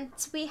prince, and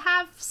we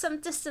have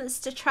some distance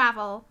to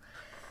travel.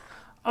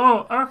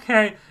 Oh,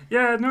 okay.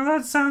 Yeah, no,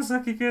 that sounds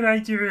like a good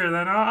idea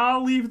then.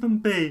 I'll leave them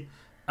be.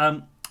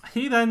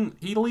 He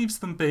leaves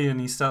them be and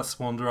he starts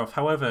to wander off.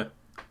 However,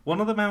 one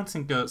of the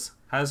mountain goats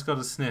has got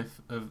a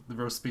sniff of the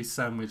roast beef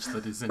sandwich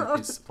that is in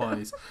his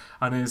supplies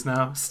and is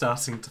now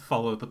starting to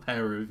follow the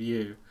pair of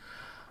you.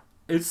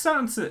 It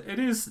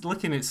is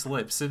licking its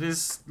lips. It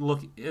is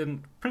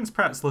and Prince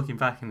Pratt's looking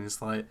back and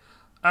is like,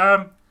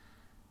 I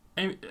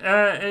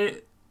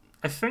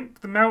think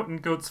the mountain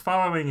goat's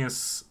following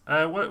us.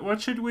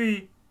 What should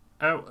we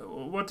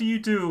What do you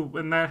do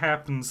when that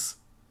happens?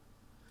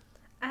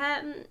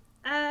 I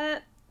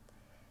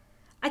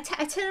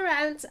turn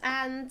around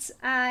and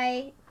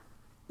I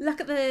look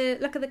at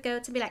the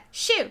goat and be like,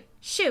 shoo,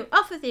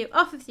 off with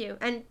you,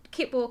 and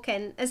keep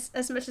walking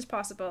as much as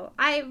possible.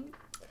 I'm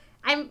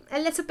a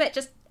little bit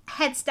just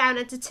heads down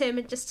and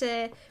determined just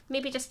to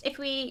maybe just if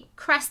we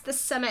crest the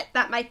summit,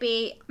 that might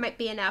be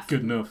enough.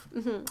 Good enough.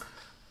 Mm-hmm.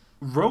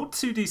 Roll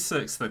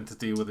 2d6 then to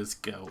deal with this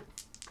goat.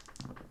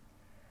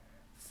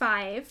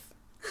 5.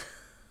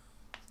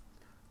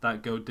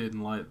 That goat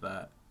didn't like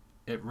that.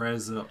 It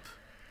rears up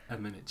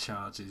and then it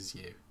charges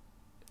you.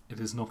 It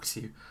has knocked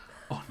you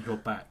on your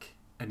back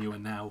and you are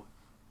now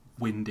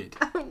winded.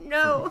 Oh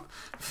no!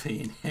 From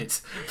being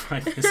hit by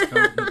this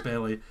goat in the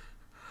belly.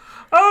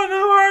 Oh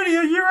no, Artie,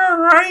 are you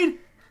alright?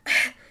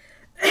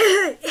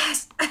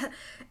 Yes,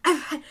 I'm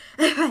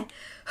fine.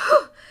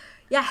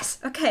 Yes,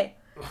 okay,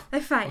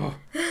 I'm fine.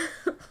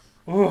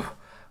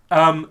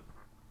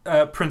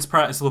 Prince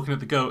Pratt is looking at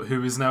the goat,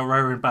 who is now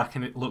rearing back,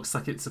 and it looks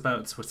like it's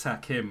about to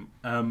attack him.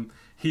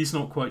 He's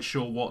not quite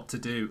sure what to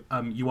do.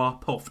 You are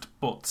puffed,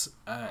 but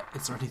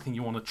is there anything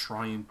you want to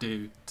try and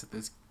do to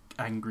this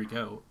angry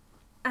goat?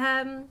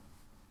 As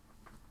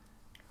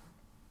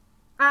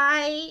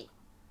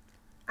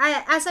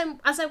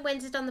I'm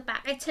winded on the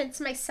back, I turn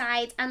to my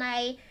side and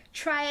I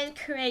try and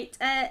create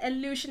a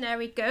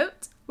illusionary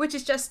goat, which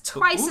is just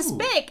twice as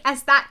big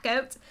as that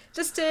goat,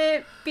 just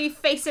to be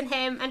facing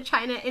him and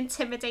trying to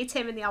intimidate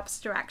him in the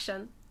opposite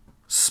direction.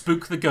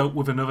 Spook the goat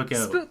with another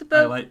goat. Spook the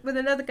goat with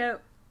another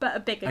goat, but a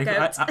bigger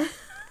goat.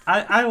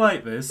 I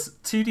like this.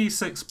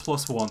 2d6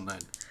 plus 1 then.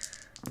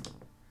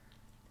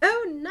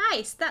 Oh,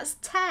 nice. That's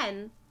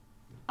 10.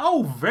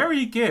 Oh,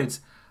 very good.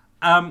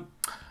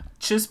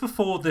 Just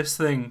before this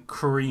thing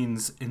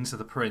careens into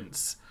the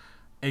prince,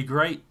 a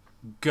great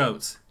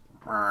goat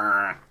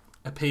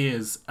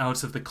appears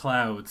out of the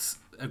clouds.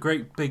 A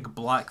great big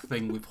black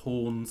thing with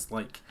horns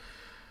like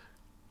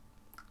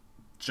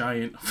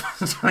giant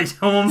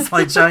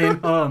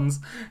giant horns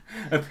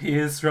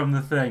appears from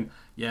the thing.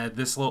 Yeah,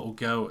 this little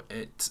goat,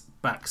 it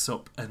backs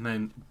up and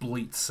then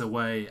bleats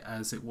away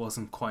as it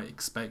wasn't quite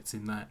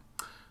expecting that.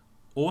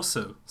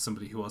 Also,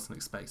 somebody who wasn't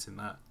expecting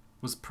that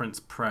was Prince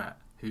Pratt,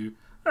 who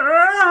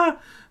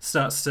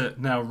starts to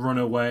now run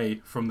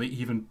away from the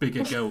even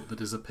bigger goat that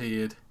has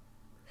appeared.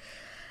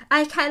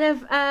 I kind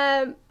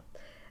of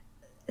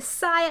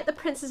sigh at the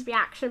prince's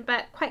reaction,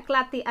 but quite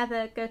glad the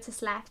other goat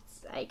has left.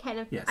 I kind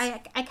of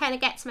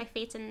get to my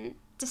feet and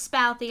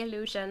dispel the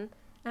illusion.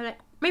 I'm like,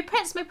 my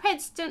prince,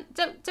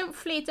 don't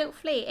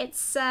flee.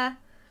 It's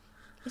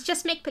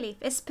just make believe.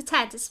 It's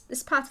pretend.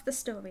 It's part of the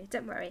story.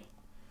 Don't worry.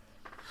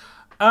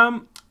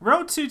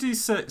 Roll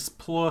 2d6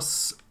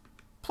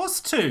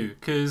 plus 2,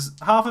 because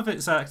half of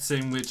it's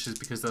acting, which is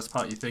because that's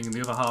part of your thing, and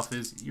the other half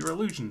is your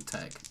illusion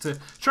tech, to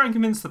try and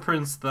convince the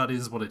prince that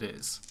is what it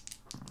is.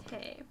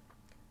 Okay.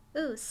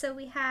 Ooh, so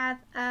we have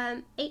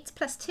 8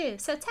 plus 2,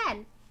 so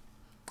 10.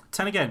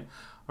 10 again.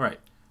 Alright,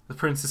 the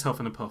prince is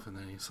huffing and puffing,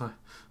 and he's like,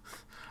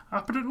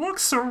 but it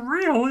looks so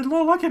real, it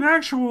looked like an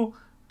actual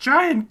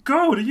giant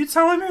goat. Are you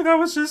telling me that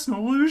was just an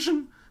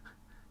illusion?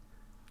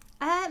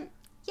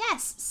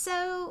 Yes,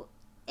 so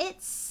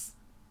it's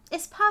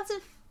part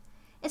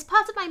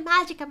of my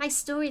magic and my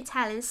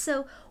storytelling.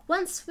 So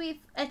once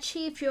we've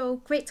achieved your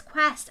great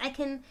quest, I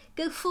can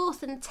go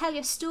forth and tell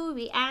your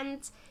story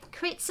and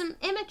create some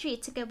imagery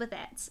to go with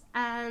it.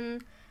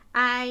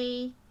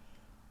 I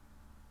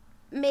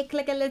make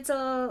like a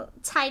little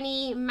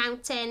tiny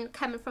mountain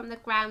coming from the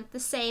ground, the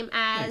same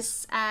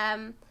as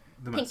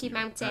Pinky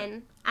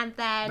Mountain, and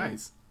then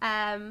nice.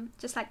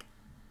 Just like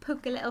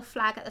poke a little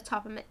flag at the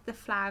top and make the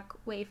flag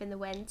wave in the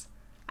wind,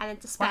 and then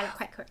dispel it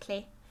quite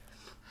quickly.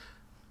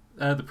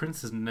 The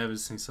prince has never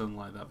seen something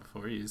like that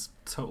before. He is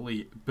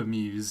totally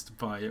bemused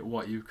by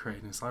what you've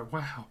created. It's like,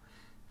 wow.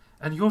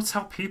 And you'll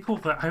tell people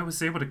that I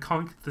was able to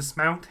conquer this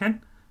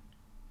mountain?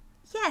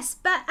 Yes,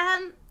 but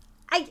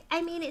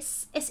I mean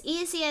it's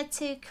easier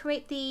to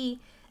create the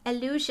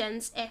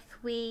illusions if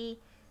we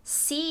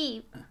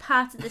see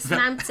part of this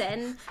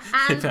mountain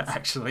and if it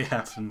actually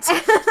happens.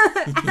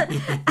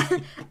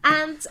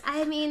 and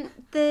I mean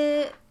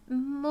the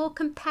more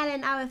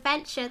compelling our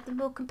adventure, the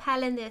more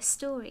compelling the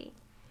story.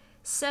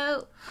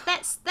 So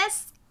let's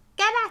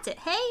get at it.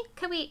 Hey,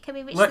 can we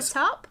reach the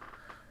top?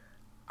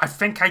 I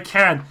think I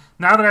can.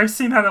 Now that I've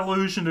seen that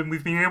illusion and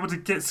we've been able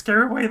to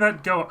scare away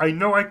that goat, I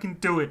know I can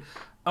do it.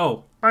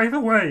 Oh, by the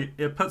way,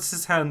 it puts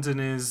his hand in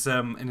his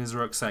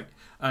rucksack.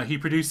 He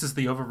produces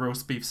the other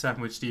roast beef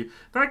sandwich to you.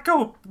 That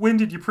goat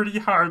winded you pretty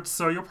hard,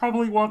 so you'll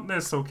probably want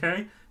this,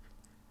 okay?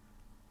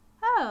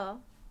 Oh,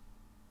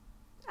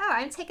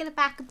 I'm taken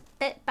aback a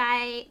bit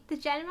by the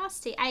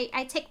generosity.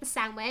 I take the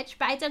sandwich,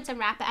 but I don't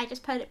unwrap it. I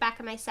just put it back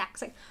in my sack.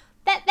 It's like,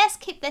 let's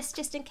keep this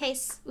just in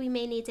case we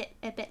may need it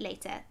a bit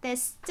later.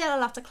 There's still a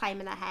lot of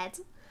climbing ahead.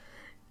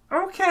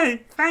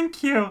 Okay,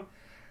 thank you.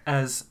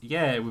 As,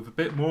 with a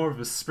bit more of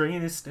a spring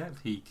in his step,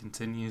 he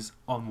continues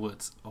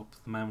onwards up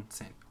the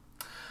mountain.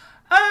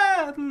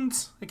 And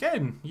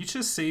again, you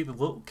just see the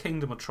little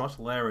kingdom of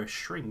Trottelera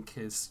shrink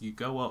as you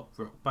go up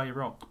rock by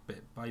rock,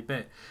 bit by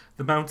bit.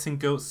 The mountain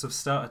goats have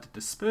started to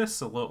disperse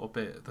a little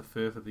bit the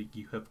further that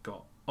you have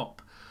got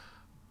up.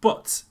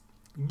 But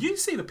you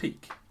see the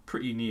peak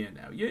pretty near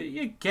now.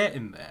 You're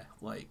getting there.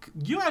 Like,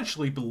 you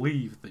actually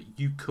believe that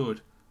you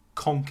could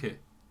conquer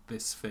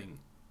this thing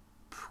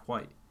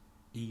quite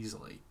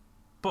easily.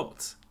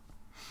 But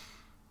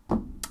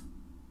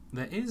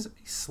there is a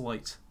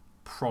slight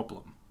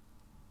problem.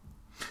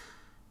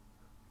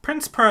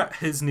 Prince Pratt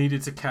has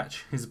needed to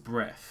catch his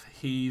breath.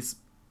 He's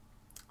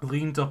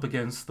leaned up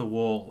against the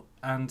wall,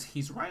 and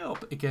he's right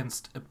up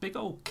against a big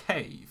old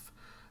cave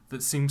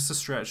that seems to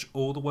stretch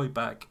all the way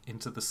back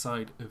into the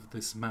side of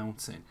this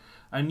mountain.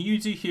 And you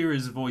do hear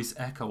his voice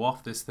echo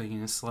off this thing,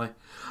 and it's like,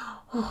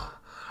 "Oh,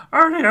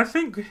 Artie, I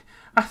think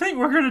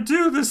we're gonna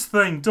do this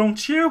thing,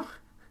 don't you?"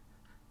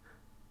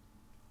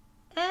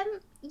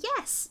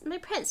 Yes, my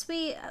prince.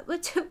 We're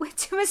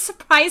doing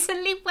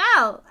surprisingly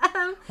well.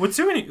 We're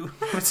doing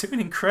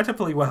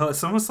incredibly well.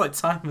 It's almost like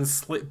time has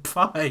slipped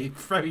by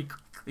very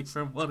quickly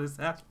from what has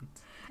happened.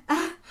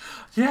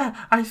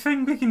 Yeah, I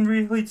think we can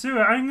really do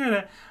it. I'm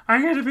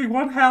gonna be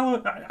one hell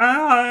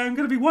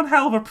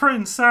of a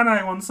prince, aren't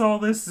I, once all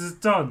this is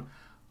done.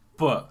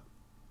 But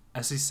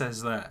as he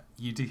says that,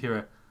 you do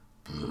hear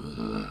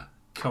a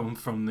come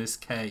from this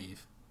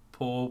cave.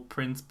 Poor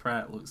Prince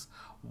Pratt looks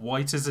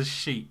white as a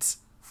sheet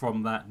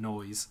from that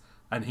noise,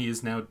 and he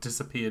has now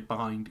disappeared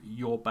behind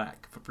your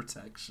back for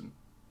protection.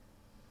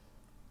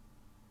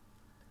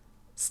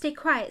 Stay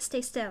quiet,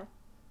 stay still.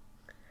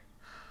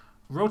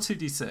 Roll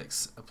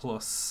 2d6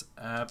 plus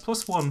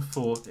 1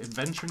 for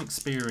adventure and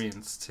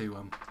experience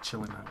to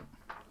chill him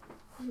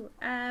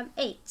out.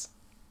 8.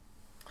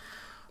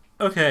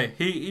 Okay,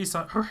 he's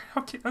like,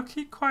 I'll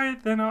keep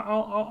quiet then.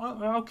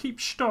 I'll keep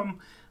stum.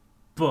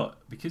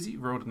 But because you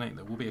rolled an 8,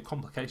 there will be a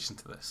complication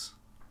to this.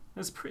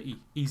 It's a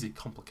pretty easy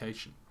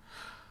complication.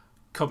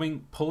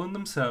 Pulling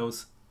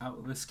themselves out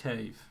of this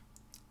cave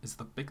is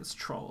the biggest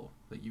troll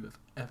that you have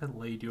ever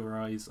laid your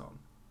eyes on.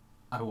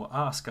 I will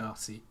ask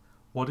Artie,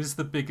 what is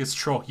the biggest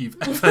troll you've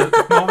ever...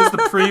 What was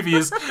the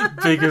previous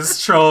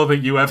biggest troll that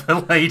you ever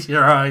laid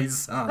your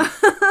eyes on?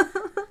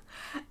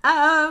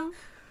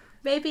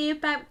 Maybe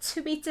about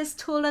 2 meters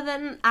taller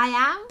than I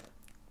am.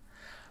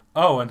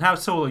 Oh, and how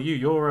tall are you?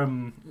 You're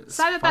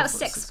So I'm about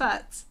 6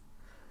 foot.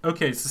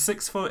 Okay, so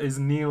 6 foot is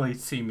nearly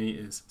 2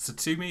 meters. So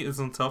 2 meters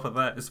on top of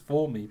that is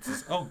 4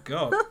 meters. Oh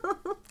god,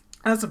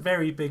 that's a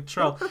very big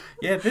troll.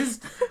 Yeah, this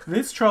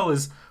troll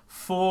is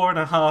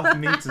 4.5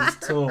 meters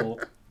tall,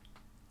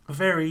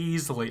 very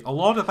easily. A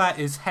lot of that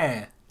is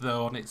hair,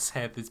 though, on its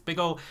head. This big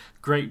old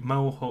great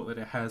mohawk that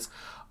it has.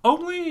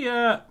 Only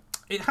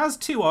it has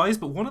 2 eyes,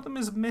 but one of them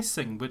is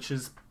missing, which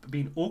has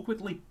been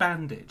awkwardly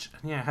bandaged.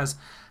 And yeah, it has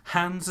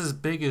hands as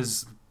big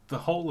as the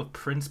whole of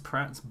Prince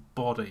Pratt's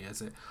body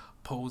as it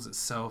pulls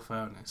itself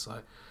out, and it's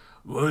like,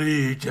 what are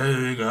you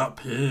doing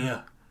up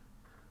here?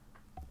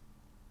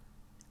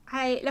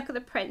 I look at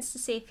the prince to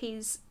see if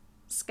he's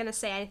going to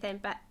say anything,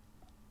 but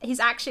he's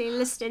actually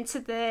listening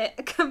to the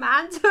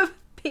command of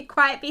be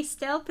quiet, be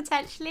still,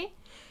 potentially.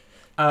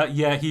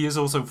 Yeah, he is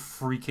also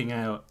freaking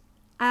out.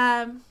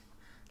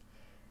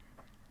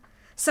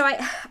 So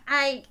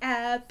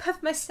I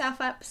puff myself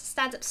up,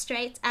 stand up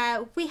straight.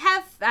 We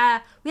have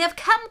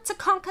come to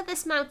conquer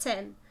this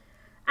mountain.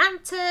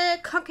 And to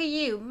conquer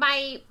you.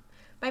 My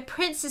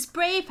prince is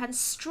brave and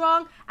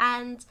strong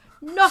and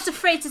not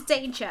afraid of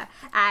danger.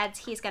 And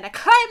he's going to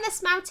climb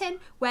this mountain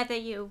whether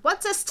you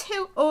want us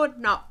to or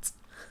not.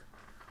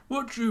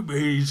 What do you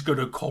mean he's going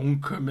to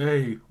conquer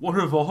me? What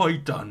have I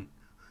done?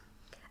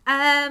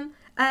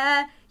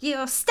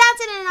 You're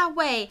standing in our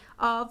way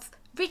of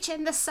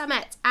reaching the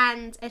summit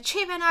and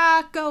achieving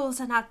our goals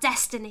and our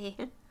destiny.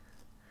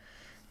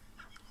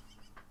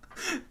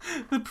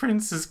 The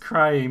prince is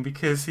crying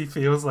because he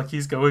feels like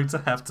he's going to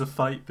have to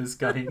fight this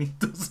guy and he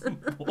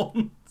doesn't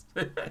want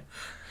it.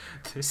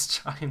 This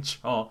giant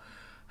troll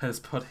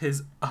has put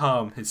his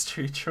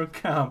tree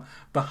trunk arm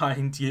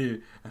behind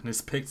you and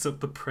has picked up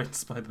the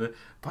prince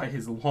by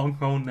his long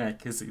old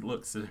neck as he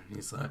looks at him.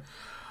 He's like,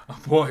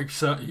 what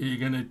exactly are you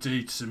going to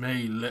do to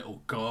me,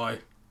 little guy?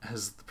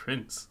 As the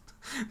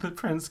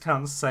prince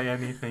can't say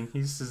anything.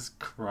 He's just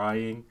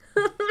crying.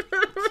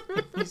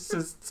 He's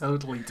just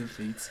totally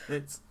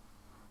defeated.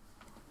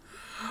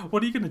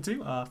 What are you going to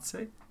do,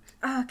 Artie?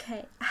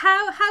 Okay.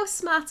 How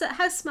smart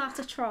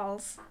are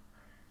trolls?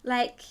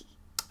 Like,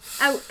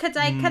 could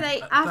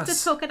I after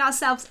talking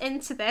ourselves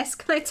into this,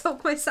 can I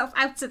talk myself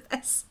out of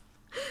this?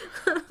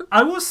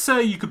 I will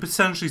say you could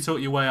potentially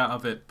talk your way out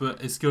of it,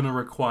 but it's going to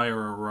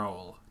require a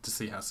roll to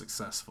see how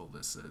successful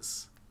this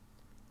is.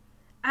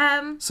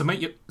 So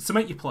make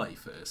you play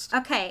first.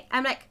 Okay.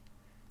 I'm like,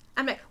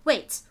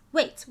 wait.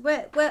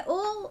 We're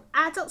all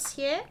adults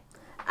here.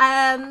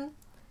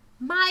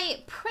 My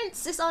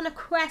prince is on a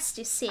quest,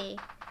 you see,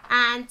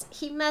 and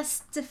he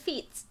must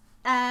defeat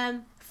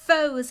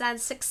foes and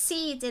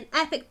succeed in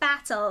epic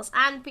battles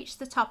and reach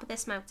the top of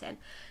this mountain.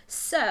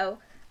 So,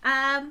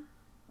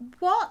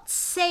 what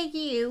say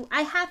you?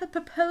 I have a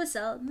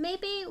proposal.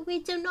 Maybe we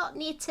do not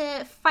need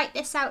to fight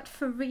this out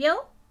for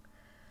real,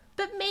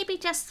 but maybe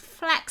just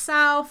flex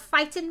our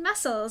fighting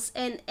muscles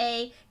in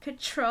a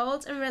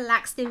controlled and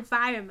relaxed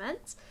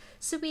environment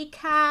so we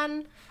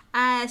can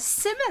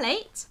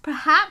simulate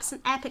perhaps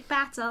an epic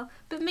battle,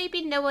 but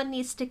maybe no one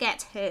needs to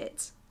get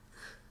hurt.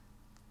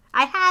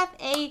 I have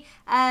a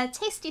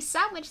tasty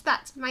sandwich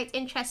that might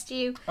interest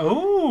you.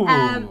 Oh,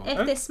 if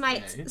okay. this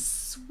might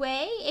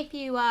sway if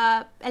you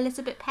are a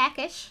little bit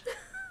peckish.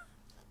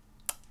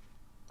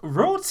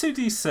 Roll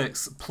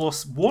 2d6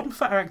 plus 1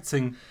 for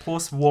acting,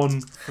 plus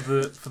 1 for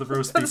the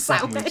roast beef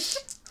sandwich.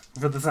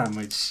 For the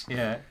sandwich,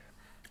 yeah.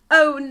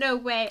 Oh, no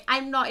way.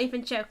 I'm not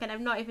even joking. I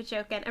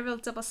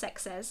rolled double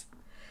sixes.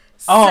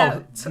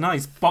 Oh,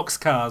 nice.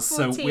 Boxcars.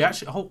 14. So we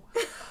actually... Oh,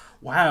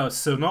 wow.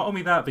 So not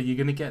only that, but you're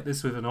going to get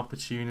this with an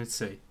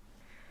opportunity.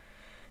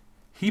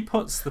 He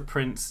puts the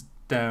prince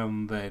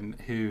down then,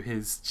 who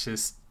is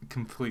just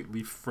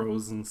completely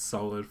frozen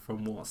solid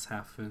from what's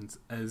happened,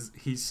 as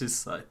he's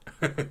just like...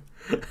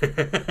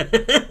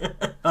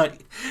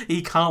 like,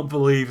 he can't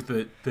believe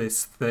that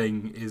this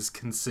thing is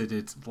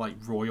considered like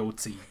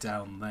royalty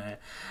down there.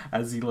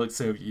 As he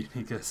looks over you and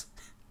he goes,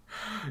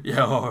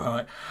 yeah,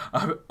 alright,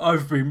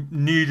 I've been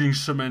needing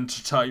some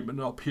entertainment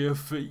up here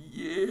for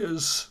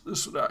years.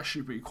 This would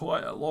actually be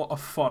quite a lot of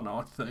fun,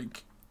 I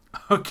think.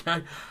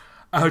 Okay,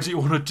 how do you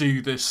want to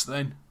do this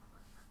then?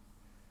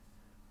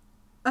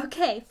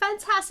 Okay,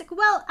 fantastic.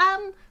 Well,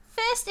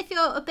 first, if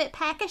you're a bit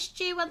peckish,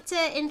 do you want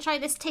to enjoy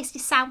this tasty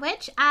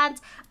sandwich? And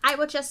I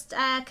will just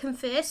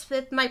converse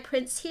with my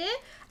prince here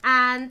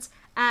and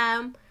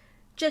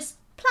just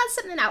plan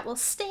something out. We'll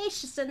stage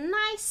just a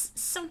nice,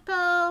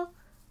 simple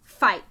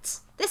fight.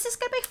 This is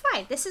going to be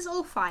fine. This is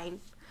all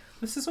fine.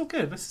 This is all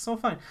good. This is all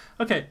fine.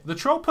 Okay, the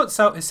troll puts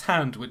out his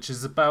hand, which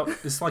is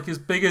it's like as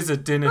big as a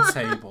dinner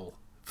table.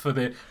 For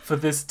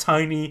this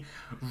tiny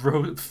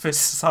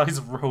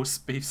fist-sized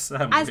roast beef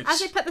sandwich.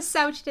 As I put the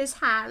sandwich in his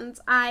hand,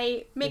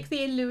 I make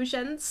the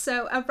illusion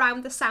so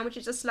around the sandwich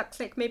it just looks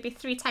like maybe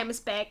 3 times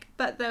as big,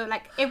 but though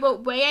like it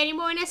won't weigh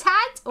anymore in his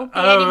hand or be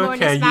anymore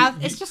in his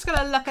mouth. It's just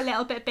gonna look a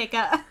little bit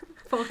bigger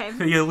for him.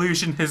 The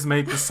illusion has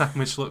made the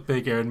sandwich look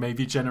bigger and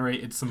maybe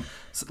generated some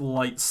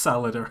light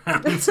salad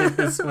around it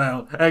as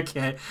well.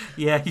 Okay,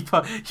 yeah, he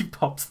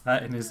pops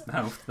that in his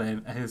mouth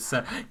then.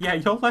 Yeah,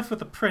 you're left with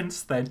the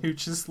prince then, who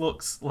just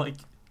looks like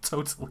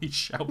totally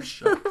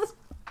shell-shocked.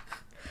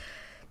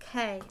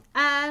 Okay,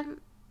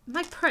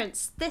 my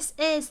prince, this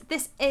is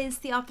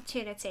the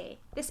opportunity.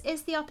 This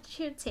is the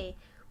opportunity.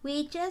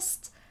 We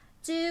just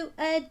do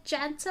a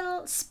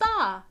gentle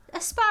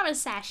sparring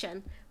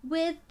session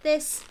with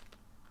this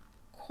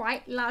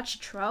quite large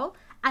troll,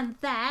 and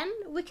then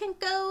we can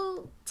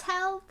go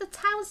tell the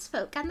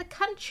townsfolk and the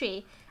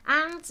country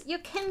and your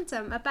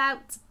kingdom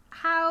about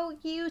how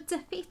you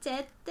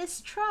defeated this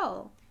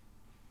troll.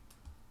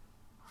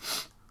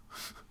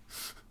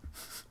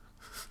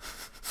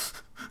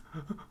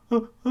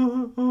 Okay,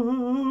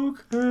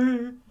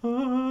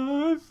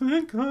 I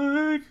think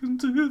I can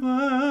do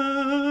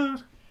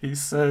that, he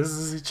says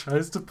as he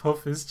tries to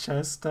puff his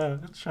chest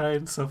out and try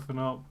and toughen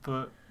up,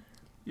 but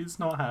it's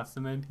not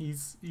happening.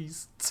 He's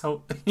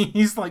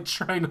like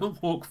trying to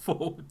walk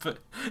forward, but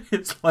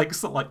his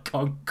legs are like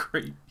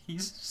concrete.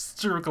 He's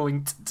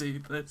struggling to do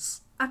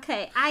this.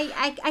 Okay,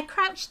 I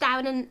crouch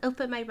down and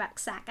open my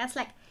rucksack. I was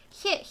like,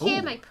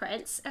 here, my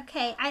prince.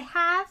 Okay, I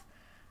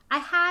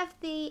have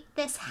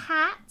this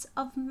hat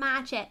of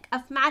magic,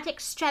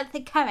 strength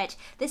and courage.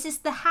 This is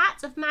the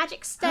hat of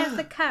magic, strength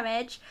and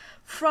courage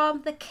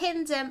from the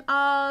kingdom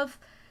of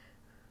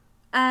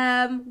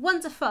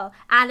wonderful,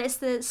 and it's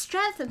the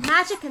strength and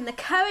magic and the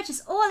courage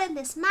is all in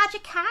this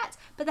magic hat,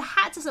 but the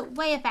hat doesn't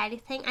weigh of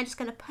anything. I'm just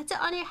going to put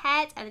it on your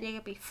head and then you're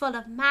going to be full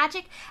of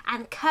magic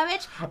and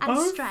courage and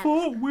strength. I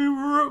thought we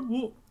were at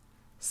what?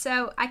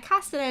 So I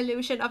cast an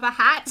illusion of a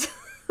hat.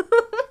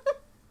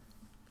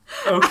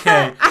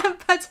 Okay. And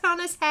put it on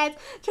his head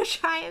to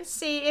try and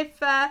see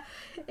if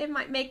it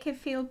might make him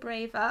feel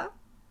braver.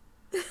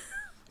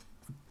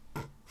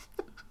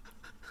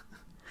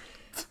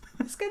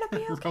 It's gonna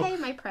be okay,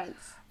 my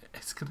prince.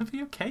 It's gonna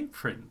be okay,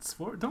 prince.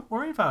 Don't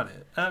worry about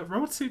it.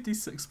 Roll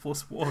 2d6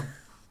 plus 1.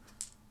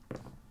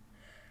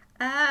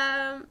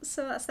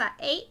 So what's that?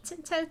 8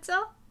 in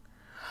total?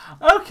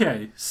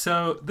 Okay,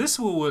 so this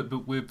will work,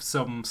 but with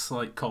some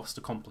slight cost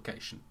or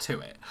complication to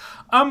it.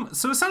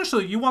 So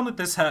essentially, you wanted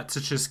this hat to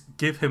just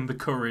give him the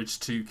courage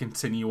to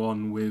continue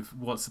on with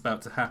what's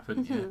about to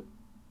happen here.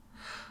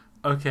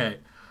 Okay.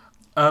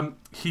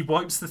 He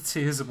wipes the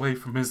tears away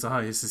from his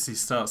eyes as he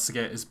starts to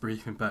get his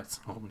breathing back to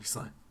normal. He's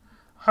like,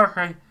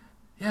 "Alright,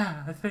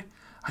 yeah, I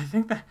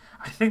think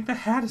the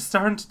hat is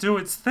starting to do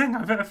its thing.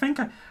 I think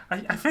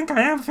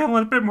I am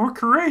feeling a bit more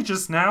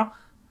courageous now."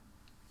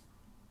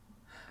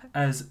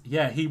 As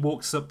he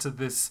walks up to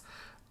this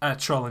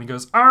troll and he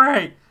goes,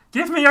 "Alright,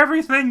 give me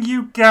everything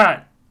you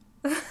got."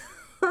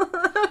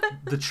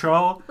 The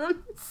troll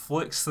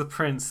flicks the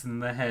prince in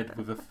the head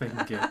with a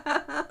finger.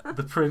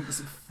 The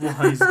prince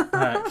flies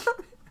back,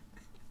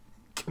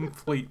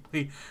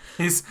 completely...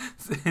 His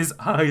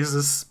eyes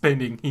are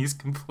spinning. He's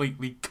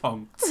completely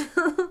conked.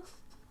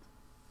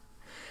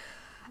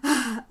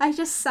 I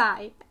just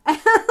sigh.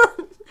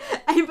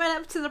 I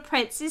run up to the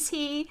prince. Is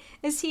he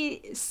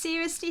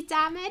seriously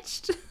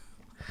damaged?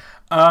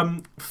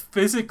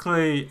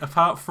 Physically,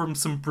 apart from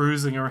some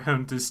bruising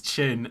around his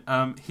chin,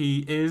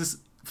 he is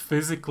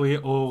physically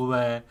all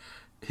there.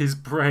 His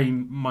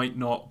brain might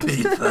not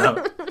be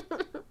though.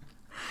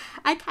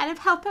 I kind of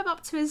help him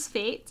up to his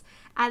feet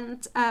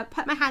and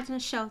put my hand on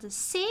his shoulders.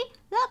 See?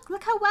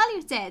 Look how well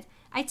you did.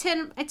 I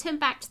turn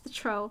back to the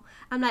troll.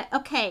 I'm like,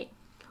 okay,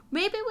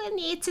 maybe we'll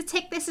need to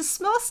take this as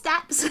small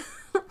steps.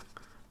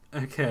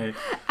 Okay.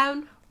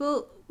 And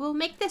we'll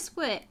make this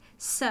work.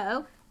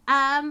 So,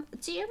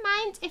 do you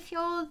mind if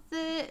you're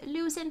the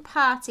losing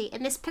party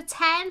in this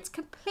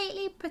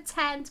completely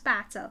pretend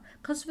battle?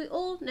 Because we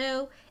all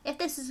know if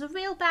this is a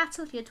real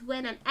battle, you'd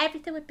win and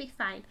everything would be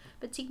fine.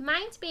 But do you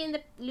mind being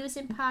the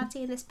losing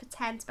party in this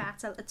pretend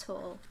battle at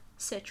all,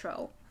 Sir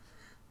Troll?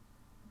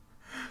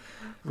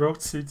 Roll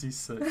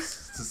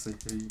 2d6 to see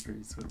who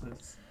agrees with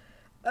this.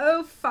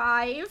 Oh,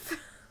 5.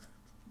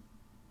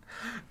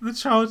 The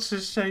child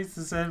just shakes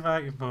his head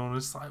back and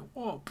is like,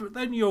 what? But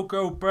then you'll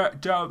go back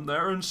down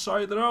there and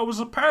say that I was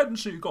a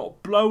pansy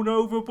got blown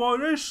over by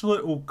this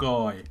little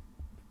guy.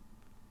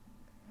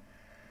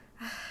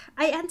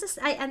 I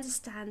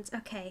understand.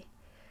 Okay.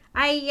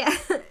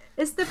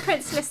 Is the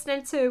prince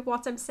listening to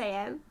what I'm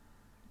saying?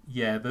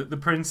 Yeah, the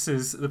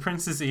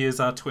prince's ears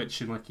are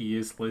twitching like he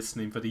is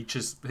listening, but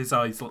his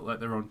eyes look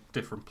like they're on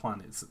different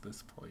planets at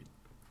this point.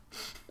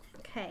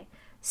 Okay.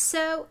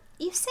 So,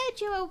 you said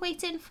you were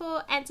waiting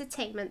for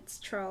entertainment,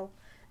 Troll.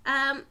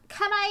 Can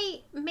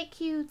I make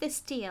you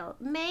this deal?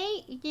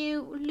 May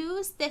you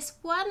lose this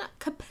one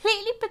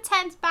completely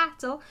pretend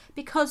battle,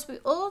 because we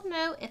all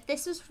know if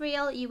this was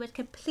real, you would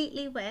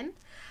completely win.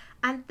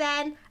 And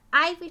then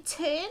I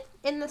return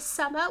in the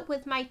summer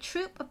with my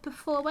troupe of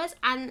performers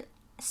and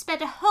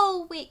spend a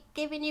whole week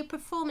giving you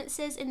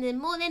performances in the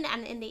morning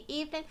and in the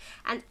evening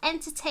and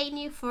entertain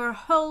you for a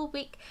whole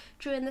week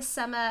during the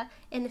summer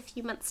in a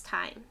few months'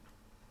 time.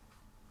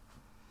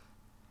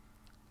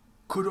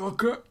 Could I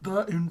get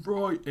that in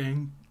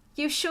writing?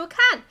 You sure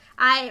can.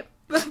 I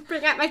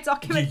bring out my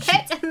document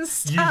kit and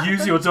stuff. You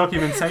use your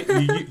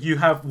documentation. you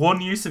have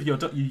one use of your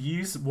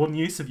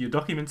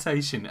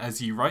documentation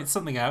as you write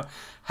something out,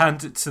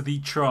 hand it to the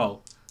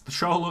troll. The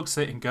troll looks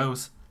at it and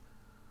goes,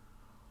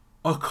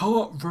 I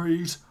can't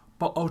read,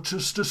 but I'll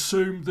just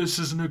assume this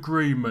is an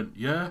agreement,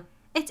 yeah?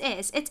 It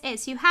is.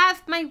 You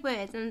have my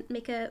word, and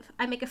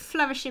I make a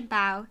flourishing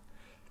bow.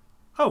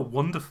 Oh,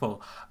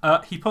 wonderful.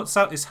 He puts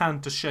out his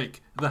hand to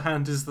shake. The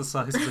hand is the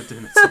size of a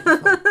dinner table.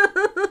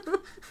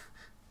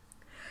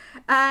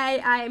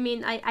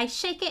 I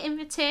shake it in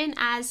return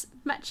as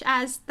much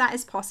as that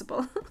is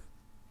possible.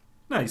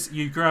 Nice.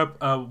 You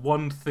grab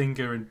one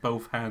finger in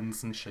both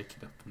hands and shake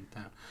it up and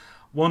down.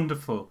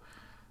 Wonderful.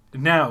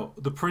 Now,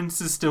 the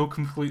prince is still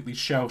completely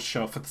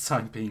shell-shocked for the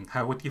time being.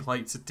 How would you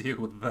like to deal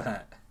with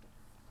that?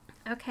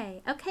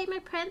 Okay, my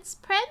prince.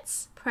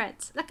 Prince,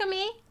 look at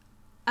me.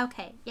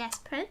 Okay, yes,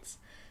 Prince.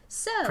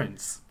 So,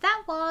 Prince.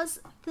 That was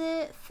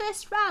the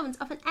first round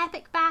of an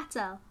epic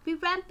battle.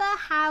 Remember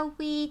how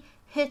we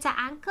hurt our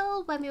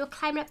ankle when we were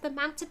climbing up the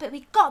mountain, but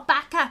we got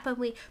back up and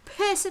we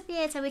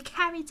persevered and we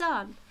carried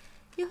on.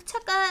 You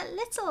took a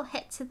little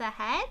hit to the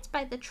head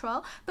by the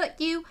troll, but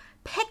you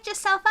picked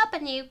yourself up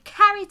and you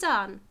carried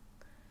on.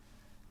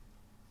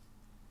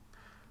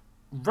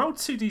 Roll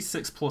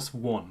 2d6 plus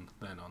 1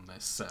 then on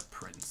this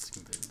Prince to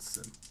convince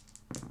him.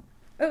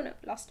 Oh no,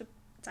 lost a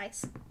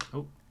dice.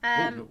 Oh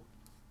no.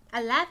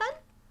 11?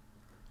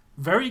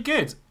 Very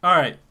good.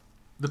 Alright.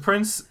 The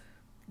prince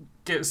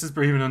gets his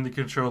breathing under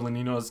control and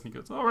he nods and he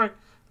goes, alright,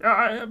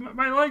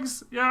 my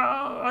legs,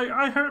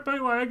 I hurt my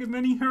leg and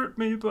then he hurt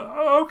me, but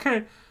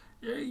okay.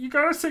 You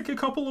gotta take a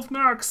couple of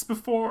knocks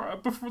before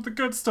the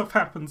good stuff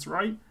happens,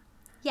 right?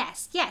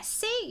 Yes.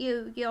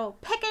 See, you're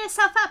picking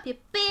yourself up, you're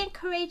being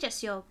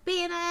courageous, you're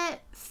being a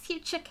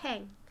future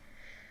king.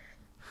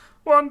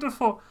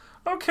 Wonderful.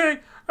 Okay,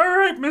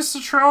 alright,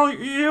 Mr. Troll,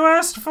 you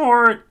asked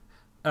for it.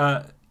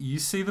 You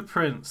see the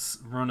prince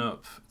run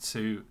up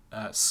to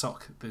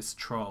sock this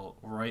troll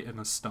right in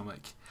the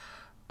stomach.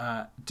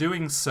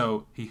 Doing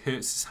so, he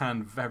hurts his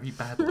hand very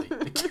badly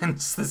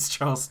against this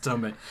troll's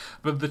stomach.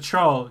 But the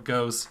troll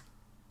goes,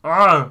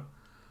 "Oh,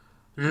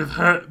 you've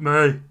hurt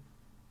me,"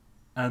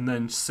 and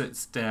then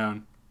sits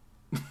down,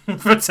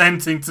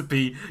 pretending to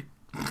be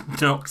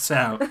knocked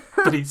out.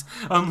 But he's,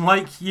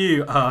 unlike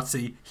you,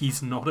 Artie,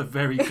 he's not a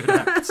very good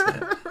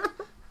actor.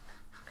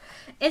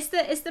 Is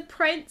the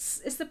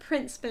prince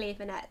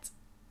believing it?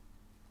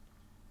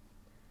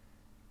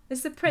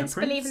 Is the prince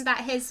believing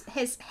that his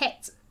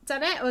hit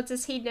done it, or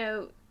does he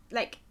know,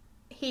 like,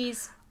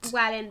 he's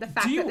well in the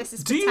fact that this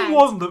is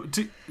pretend?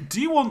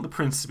 Do you want the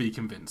prince to be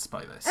convinced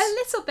by this? A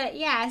little bit,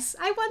 yes.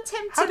 I want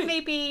him to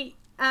maybe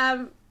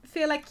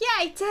feel like, yeah,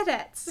 I did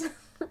it.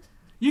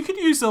 You could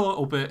use a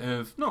little bit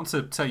of, not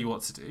to tell you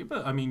what to do,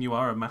 but I mean, you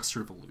are a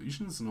master of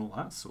illusions and all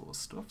that sort of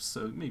stuff,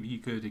 so maybe you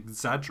could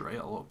exaggerate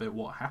a little bit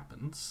what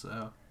happens.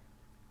 So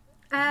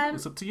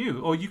it's up to you.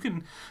 Or you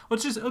can, or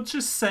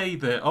just say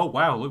that, oh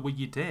wow, look what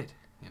you did,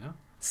 you know?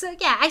 So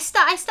yeah, I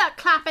start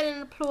clapping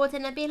and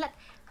applauding and being like,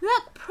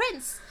 look,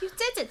 Prince, you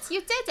did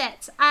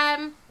it.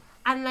 And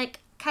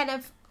like kind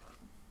of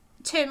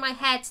turn my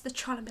head to the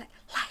troll and be like,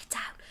 lie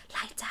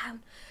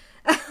down,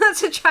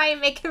 to try and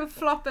make him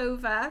flop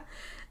over.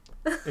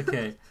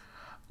 Okay,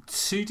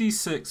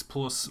 2d6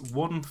 plus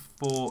 1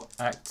 for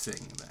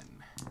acting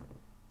then.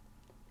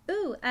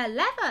 Ooh,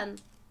 11.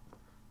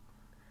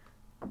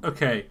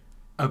 Okay,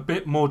 a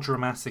bit more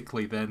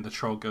dramatically then the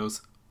troll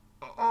goes,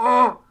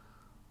 oh,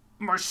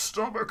 my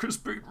stomach has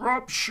been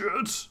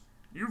ruptured.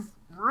 You've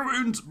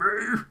ruined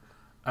me.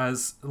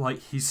 As like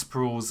he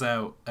sprawls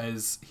out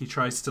as he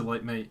tries to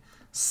like make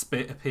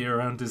spit appear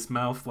around his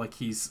mouth like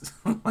he's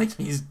like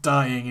he's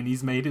dying and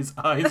he's made his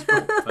eyes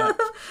roll back.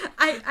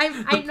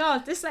 I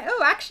nod. It's like,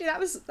 oh, actually that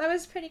was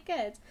pretty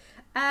good.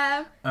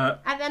 And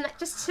then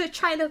just to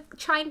try and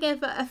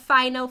give it a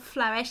final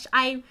flourish,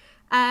 I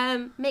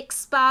make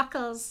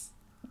sparkles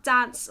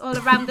dance all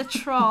around the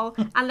troll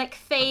and like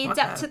fade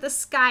up to the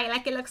sky,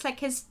 like it looks like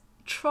his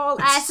troll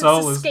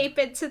essence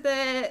escaping to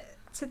the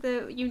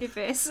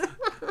universe.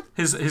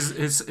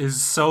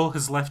 his soul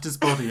has left his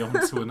body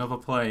onto another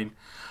plane.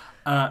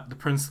 The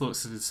prince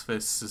looks at his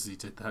fists as he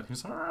did that.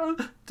 He's like, oh,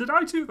 did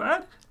I do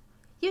that?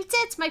 You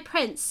did, my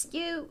prince.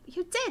 You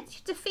did.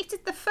 You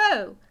defeated the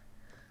foe.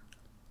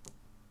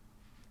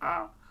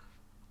 I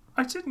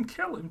didn't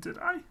kill him, did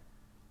I?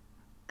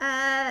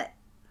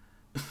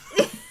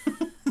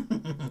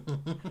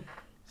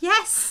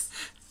 Yes.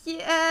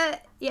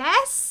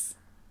 Yes.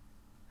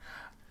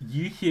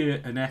 You hear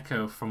an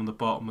echo from the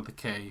bottom of the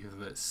cave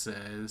that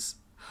says,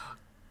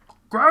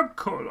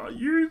 Grandcol, are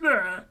you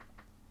there?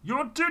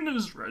 Your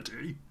dinner's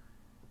ready.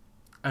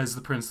 As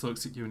the prince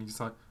looks at you and he's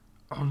like,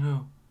 oh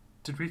no,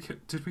 did we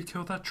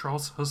kill that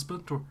troll's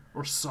husband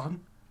or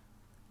son?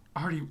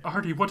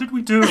 Artie, what did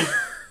we do?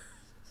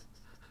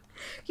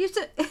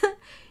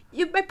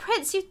 My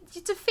prince, you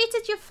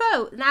defeated your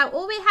foe. Now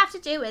all we have to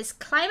do is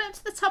climb up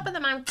to the top of the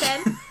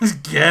mountain.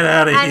 Get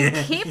out of here.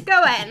 And keep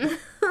going.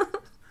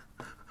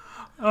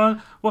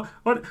 What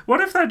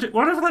if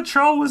that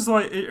troll was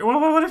like?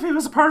 What if he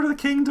was a part of the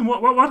kingdom?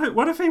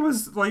 What if he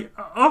was like?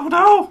 Oh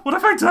no! What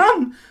have I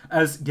done?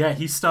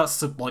 He starts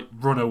to like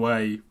run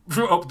away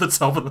up the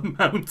top of the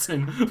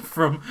mountain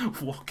from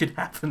what could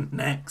happen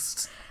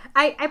next.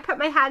 I put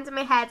my hand on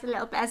my head a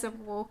little bit as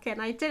I'm walking.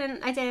 I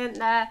didn't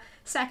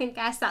second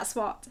guess that's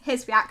what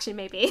his reaction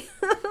may be.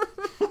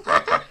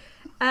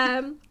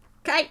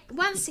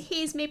 Once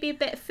he's maybe a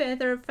bit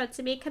further in front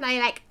of me, can I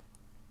like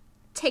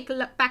take a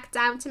look back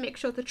down to make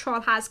sure the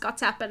troll has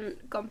got up and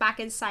gone back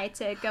inside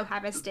to go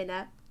have his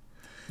dinner?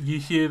 You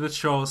hear the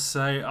troll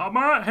say, I'm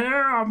out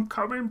here, I'm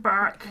coming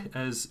back.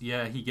 As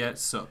he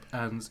gets up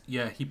and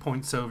he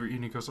points over at you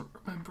and he goes,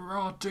 remember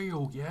our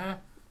deal, yeah?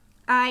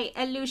 I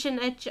illusion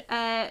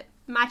a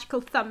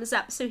magical thumbs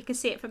up so he can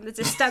see it from the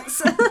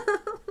distance.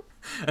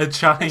 A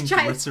giant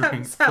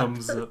glittering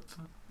thumbs up.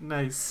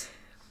 Nice.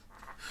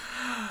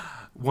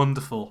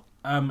 Wonderful.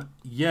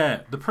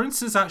 The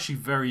prince is actually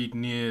very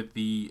near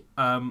the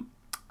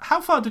how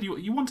far did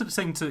you wanted to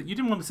take him to? You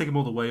didn't want to take him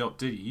all the way up,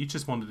 did you? You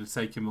just wanted to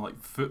take him like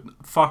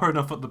far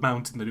enough up the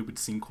mountain that it would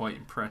seem quite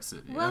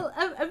impressive. Yeah? Well,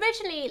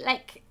 originally,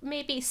 like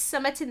maybe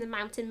summiting the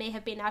mountain may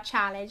have been our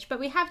challenge, but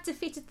we have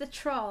defeated the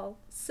troll.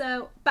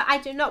 So, but I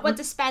do not want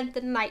to spend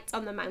the night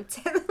on the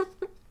mountain.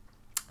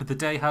 The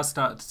day has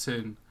started to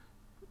turn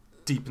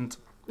deep into.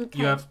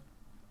 Okay.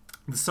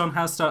 The sun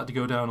has started to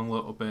go down a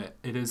little bit.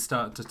 It is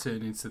starting to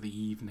turn into the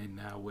evening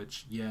now,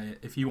 which,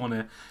 if you want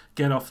to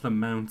get off the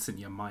mountain,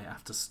 you might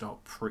have to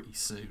stop pretty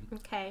soon.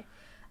 Okay.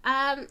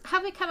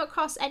 Have we come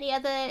across any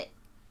other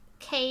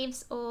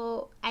caves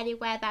or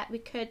anywhere that we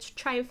could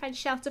try and find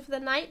shelter for the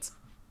night?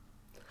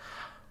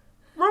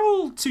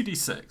 Roll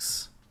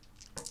 2d6.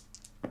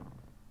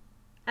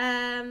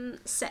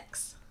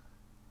 6.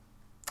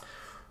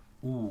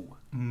 Ooh,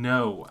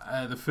 no.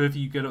 The further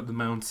you get up the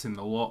mountain,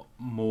 a lot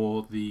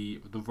more the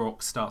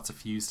rocks start to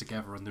fuse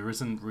together, and there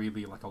isn't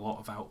really like a lot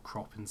of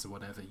outcroppings or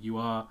whatever. You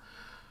haven't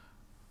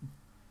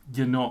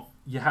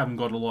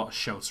got a lot of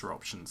shelter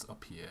options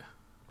up here.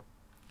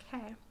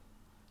 Okay.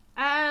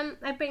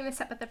 I bring this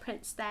up with the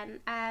prince then.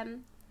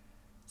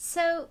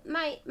 So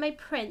my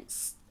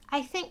prince,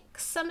 I think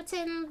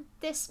summiting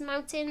this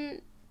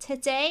mountain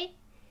today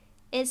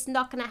is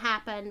not going to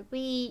happen.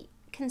 We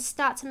can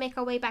start to make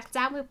our way back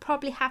down. We'll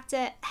probably have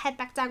to head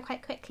back down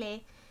quite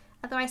quickly.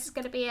 Otherwise it's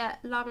going to be a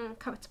long,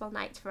 comfortable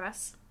night for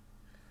us.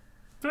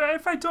 But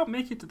if I don't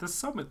make it to the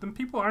summit, then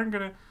people aren't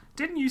going to...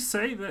 Didn't you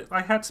say that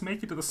I had to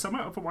make it to the summit,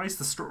 otherwise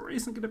the story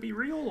isn't going to be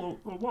real,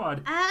 or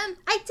what? I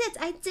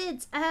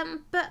did.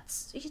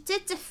 But you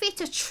did defeat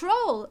a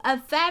troll, a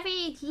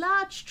very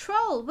large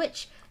troll,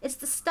 which is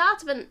the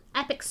start of an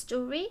epic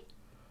story.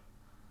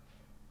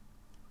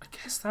 I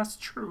guess that's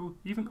true,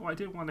 even though I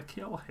didn't want to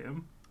kill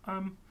him.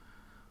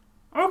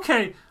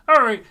 Okay,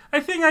 alright, I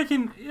think I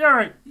can...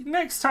 Alright,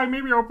 next time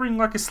maybe I'll bring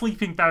like a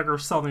sleeping bag or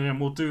something and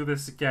we'll do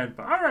this again.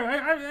 But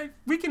alright,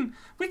 we can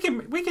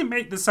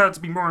make this out to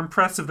be more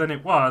impressive than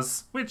it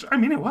was. Which, I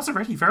mean, it was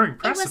already very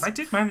impressive. I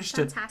did manage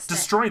to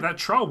destroy that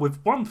troll with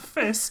one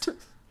fist.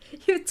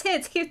 You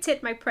did,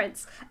 my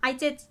prince. I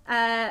did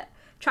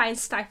try and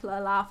stifle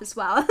a laugh as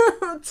well.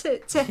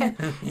 to him.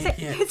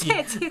 You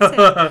did.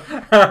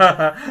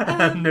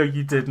 No,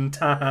 you didn't.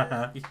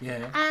 Yeah.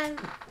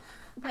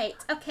 Wait,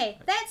 okay,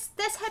 let's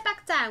head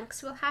back down,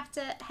 because we'll have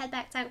to head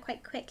back down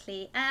quite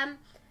quickly.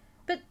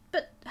 But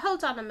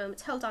hold on a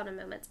moment.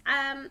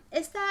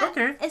 Is there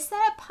a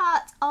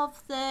part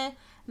of the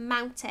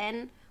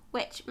mountain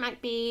which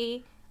might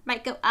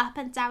go up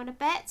and down a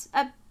bit?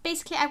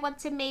 Basically, I want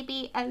to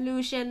maybe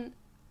illusion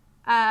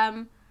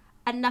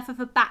enough of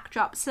a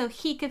backdrop so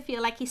he could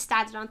feel like he's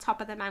standing on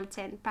top of the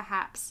mountain,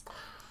 perhaps.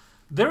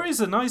 There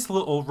is a nice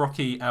little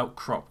rocky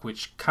outcrop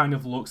which kind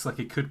of looks like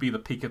it could be the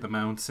peak of the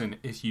mountain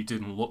if you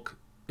didn't look.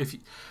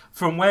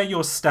 From where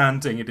you're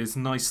standing, it is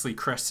nicely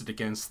crested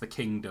against the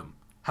kingdom.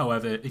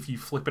 However, if you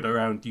flip it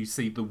around, you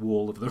see the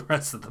wall of the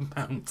rest of the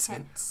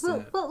mountain.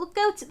 So. We'll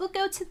go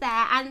to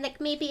there, and like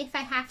maybe if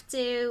I have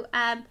to,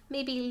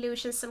 maybe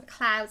illusion some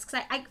clouds,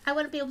 because I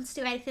won't be able to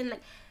do anything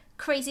like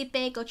crazy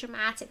big or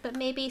dramatic, but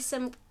maybe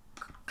some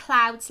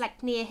clouds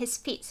like near his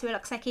feet, so it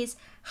looks like he's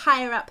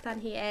higher up than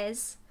he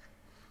is.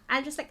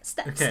 And just like,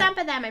 stand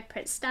by there, my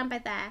prince, stand by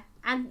there.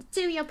 And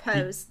do your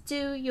pose.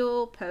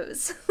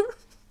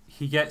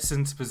 He gets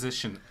into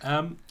position.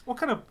 What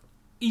kind of...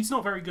 He's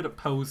not very good at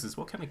poses.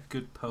 What kind of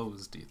good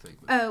pose do you think?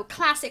 Oh,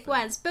 classic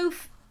ones.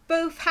 Both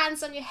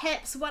hands on your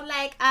hips, one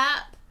leg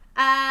up.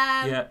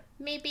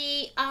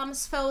 Maybe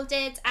arms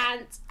folded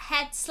and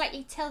head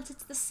slightly tilted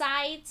to the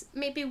side.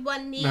 Maybe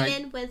one knee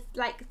in with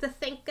like the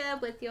thinker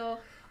with your...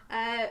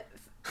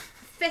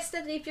 fist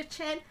underneath your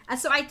chin, and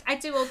so I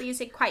do all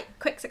these in quite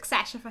quick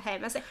succession for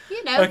him. I say,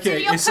 do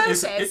your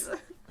poses.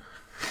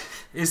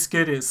 It's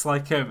good. It's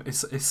like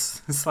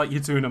it's like you're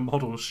doing a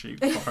model shoot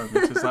for him.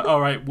 It's just like, all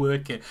right,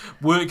 work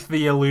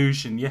the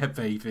illusion, yeah,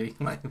 baby,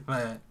 like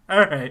that.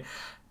 All right,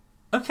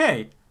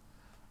 okay.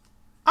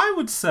 I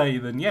would say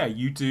then, yeah,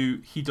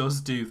 he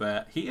does do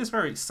that. He is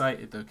very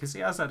excited, though, because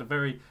he has had a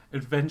very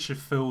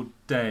adventure-filled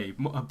day.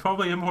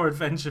 Probably a more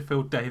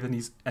adventure-filled day than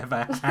he's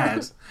ever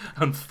had,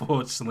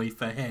 unfortunately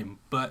for him.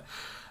 But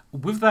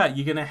with that,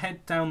 you're going to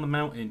head down the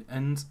mountain.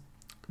 And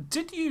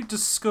did you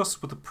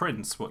discuss with the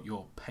prince what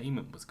your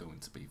payment was going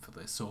to be for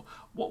this? Or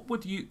what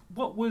were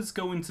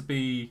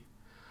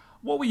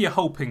you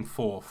hoping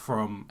for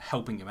from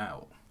helping him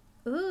out?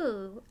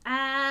 Ooh,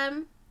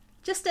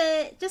 just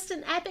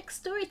an epic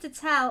story to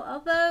tell,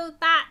 although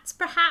that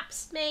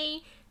perhaps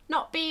may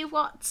not be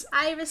what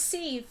I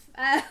receive.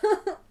 I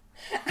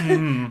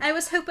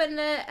was hoping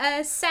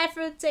a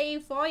several-day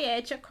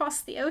voyage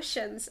across the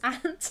oceans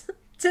and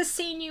to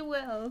see new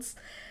worlds.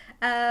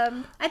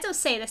 I don't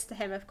say this to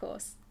him, of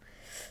course.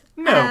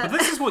 No, but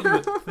this is what you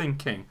were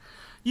thinking.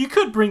 You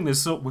could bring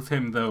this up with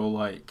him, though,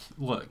 like,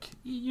 look,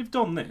 you've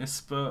done this,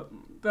 but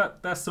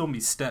that's only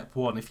step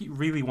one. If you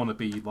really want to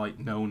be, like,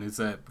 known as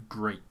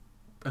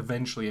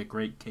eventually a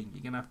great king,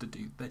 you're gonna have to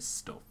do this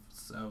stuff.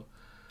 So,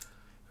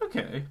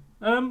 okay.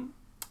 As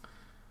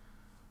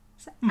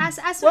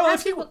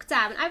we walk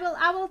down,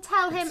 I will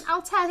tell him.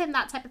 I'll tell him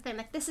that type of thing.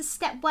 Like, this is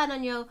step one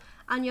on your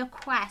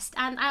quest,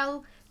 and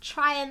I'll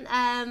try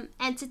and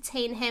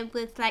entertain him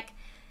with like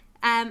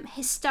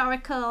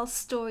historical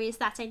stories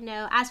that I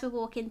know as we're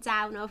walking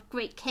down of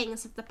great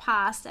kings of the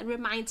past, and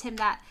remind him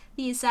that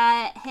these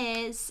are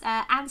his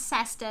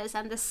ancestors,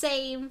 and the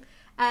same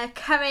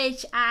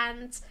courage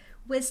and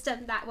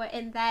wisdom that were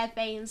in their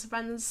veins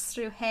runs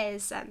through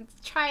his, and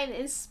try and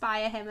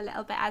inspire him a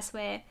little bit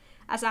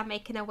as I'm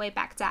making our way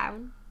back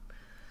down.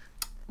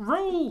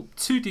 Roll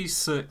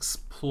 2d6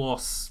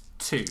 plus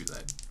 2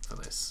 then for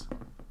this.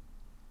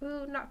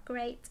 Ooh, not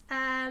great.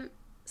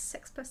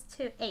 6 plus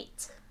 2,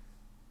 8.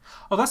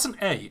 Oh, that's an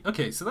A.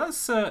 Okay, so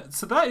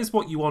that is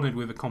what you wanted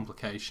with a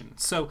complication.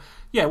 So,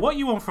 yeah, what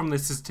you want from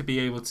this is to be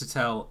able to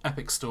tell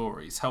epic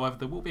stories. However,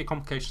 there will be a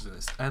complication to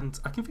this, and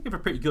I can think of a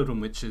pretty good one,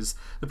 which is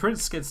the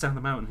prince gets down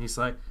the mountain. He's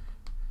like,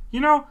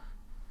 even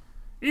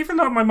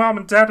though my mom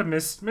and dad are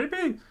missed,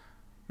 maybe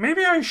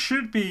I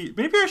should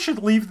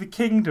leave the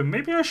kingdom.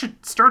 Maybe I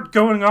should start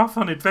going off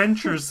on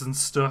adventures and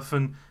stuff,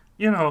 and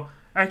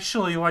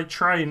actually like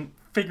try and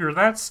figure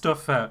that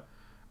stuff out.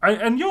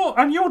 And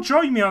you'll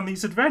join me on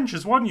these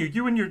adventures, won't you?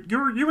 You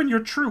and your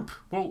troop.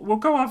 We'll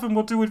go off and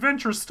we'll do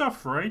adventurous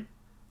stuff, right?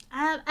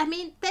 I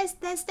mean,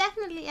 there's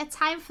definitely a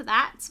time for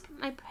that,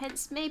 my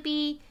prince.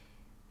 Maybe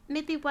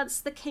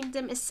once the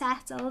kingdom is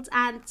settled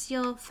and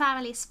your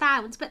family's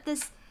found. But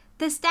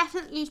there's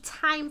definitely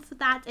time for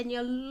that in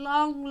your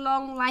long,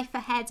 long life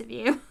ahead of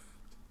you.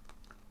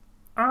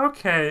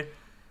 Okay.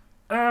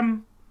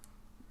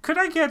 Could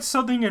I get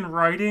something in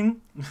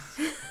writing?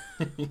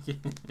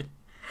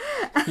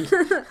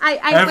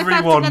 I whip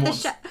out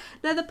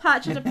another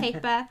parchment of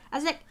paper. I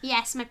was like,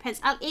 yes, my prince.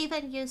 I'll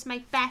even use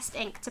my best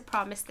ink to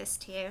promise this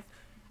to you.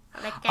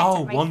 Like, get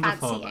my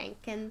wonderful. fancy ink,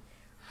 and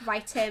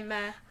write him,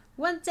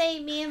 one day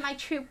me and my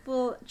troop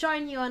will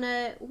join you on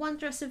a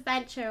wondrous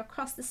adventure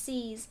across the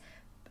seas,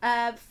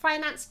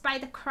 financed by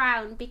the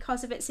crown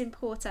because of its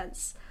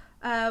importance.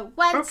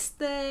 Once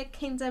the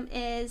kingdom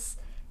is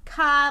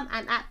calm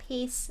and at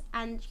peace,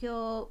 and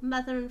your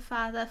mother and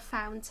father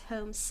found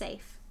home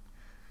safe.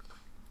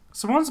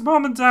 So once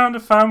Mom and Dad are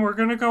found, we're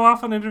going to go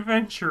off on an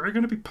adventure. We're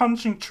going to be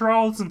punching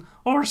trolls and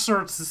all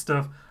sorts of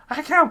stuff.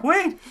 I can't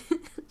wait!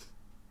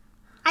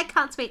 I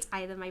can't wait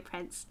either, my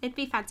prince. It'd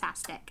be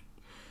fantastic.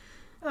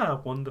 Ah,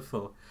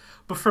 wonderful.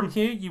 But from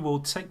here, you will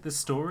take the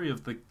story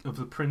of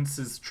the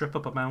prince's trip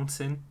up a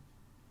mountain,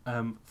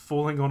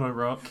 falling on a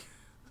rock,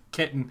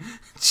 getting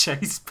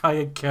chased by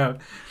a goat,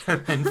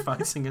 and then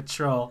fighting a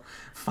troll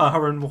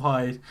far and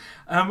wide.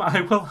 I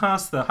will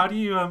ask though, how do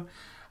you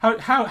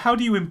how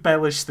do you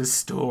embellish this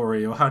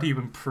story, or how do you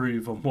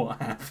improve on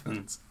what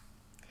happens?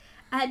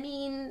 I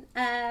mean,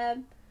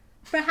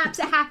 perhaps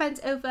it happened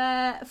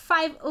over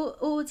 5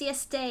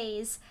 odious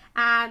days,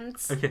 and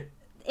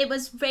it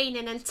was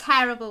raining and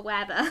terrible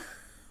weather.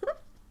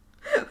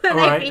 When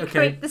I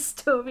recreate the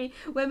story,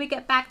 when we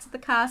get back to the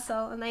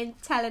castle, and I'm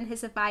telling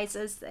his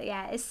advisors that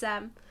it's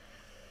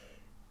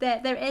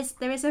there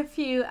is a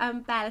few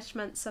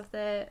embellishments of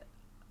the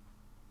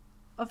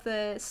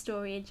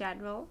story in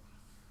general.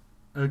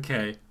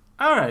 Okay.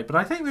 Alright, but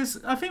I think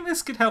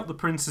this could help the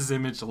prince's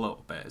image a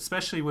little bit,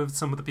 especially with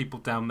some of the people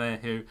down there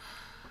who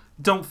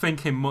don't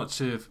think him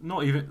much of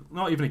not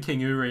even a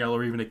King Uriel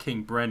or even a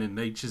King Brennan.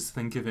 They just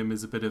think of him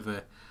as a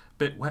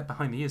bit wet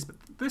behind the ears, but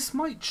this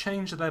might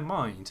change their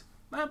mind.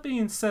 That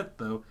being said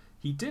though,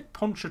 he did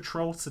punch a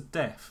troll to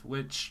death,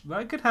 which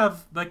that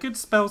could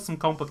spell some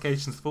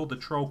complications for the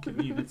troll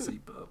community,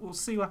 but we'll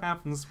see what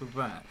happens with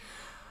that.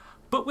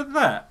 But with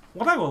that,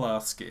 what I will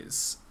ask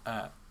is,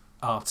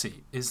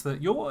 Artie, is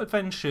that your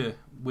adventure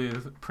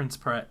with Prince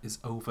Pratt is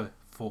over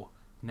for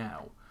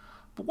now.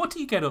 But what do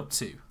you get up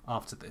to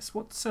after this?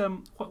 What's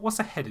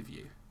ahead of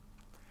you?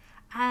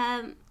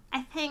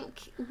 I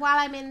think while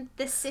I'm in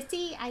the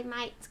city, I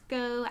might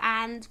go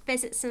and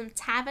visit some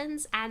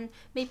taverns and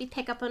maybe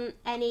pick up on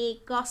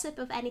any gossip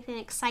of anything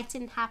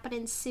exciting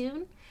happening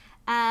soon.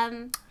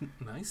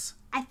 Nice.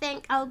 I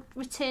think I'll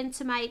return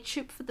to my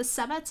troop for the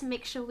summer to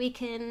make sure we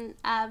can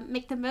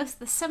make the most of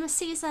the summer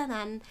season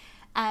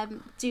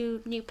and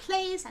do new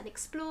plays and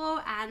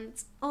explore and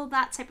all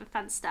that type of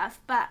fun stuff.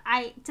 But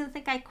I don't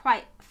think I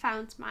quite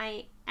found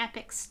my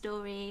epic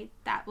story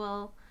that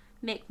will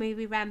make me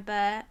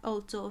remember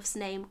Altdorf's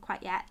name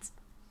quite yet.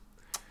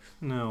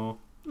 No,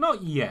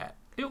 not yet.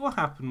 It will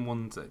happen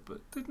one day, but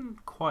it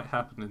didn't quite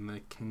happen in the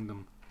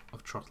Kingdom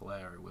of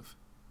Trottelera with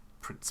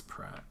Prince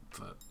Pratt.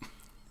 But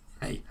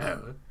hey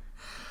ho.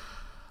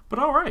 But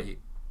alright,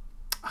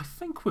 I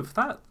think with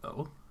that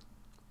though,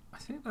 I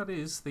think that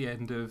is the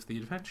end of the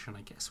adventure, and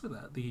I guess with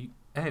that, the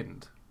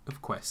end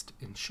of Quest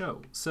in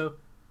Show. So,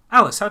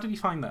 Alice, how did you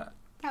find that?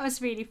 That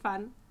was really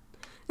fun.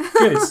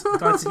 Good,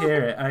 glad to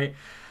hear it.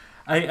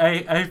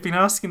 I've been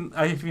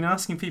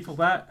asking people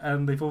that,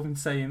 and they've all been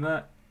saying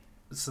that,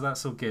 so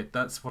that's all good.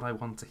 That's what I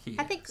want to hear.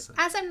 I think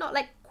as I'm not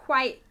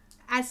quite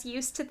as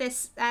used to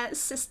this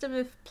system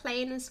of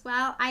playing as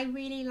well, I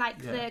really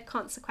like the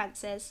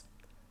consequences.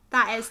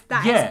 That is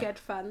good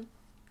fun.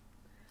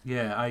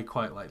 Yeah, I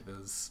quite like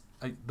those.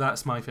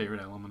 That's my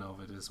favourite element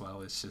of it as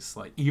well. It's just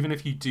even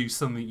if you do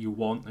something you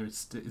want,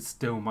 it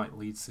still might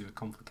lead to a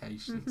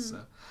complication. Mm-hmm.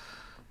 So.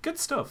 Good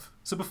stuff.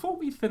 So before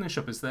we finish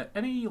up, is there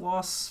any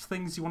last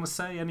things you want to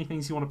say? Any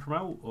things you want to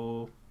promote?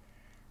 Or?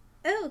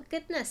 Oh,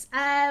 goodness.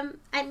 I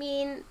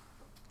mean,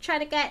 trying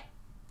to get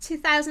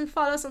 2,000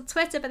 followers on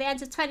Twitter by the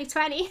end of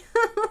 2020.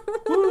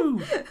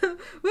 Woo!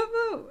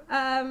 Woo-woo!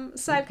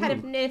 So I'm kind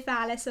of Nerf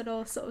Alice and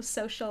all sort of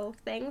social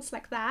things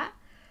like that.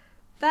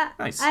 But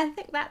nice. I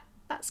think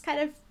that's kind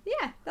of,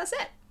 that's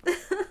it.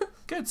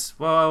 Good.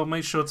 Well, I'll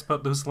make sure to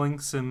put those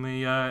links in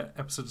the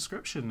episode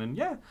description.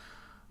 And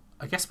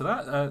I guess for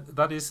that,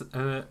 that is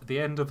the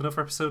end of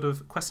another episode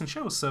of Quest and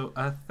Show. So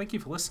thank you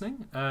for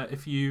listening.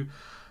 If you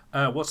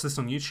watch this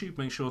on YouTube,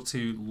 make sure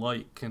to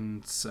like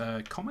and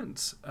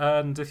comment.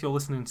 And if you're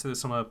listening to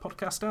this on a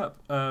podcast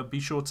app, be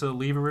sure to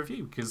leave a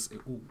review because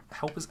it will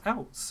help us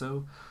out.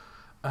 So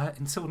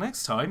until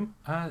next time,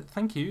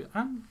 thank you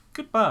and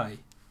goodbye.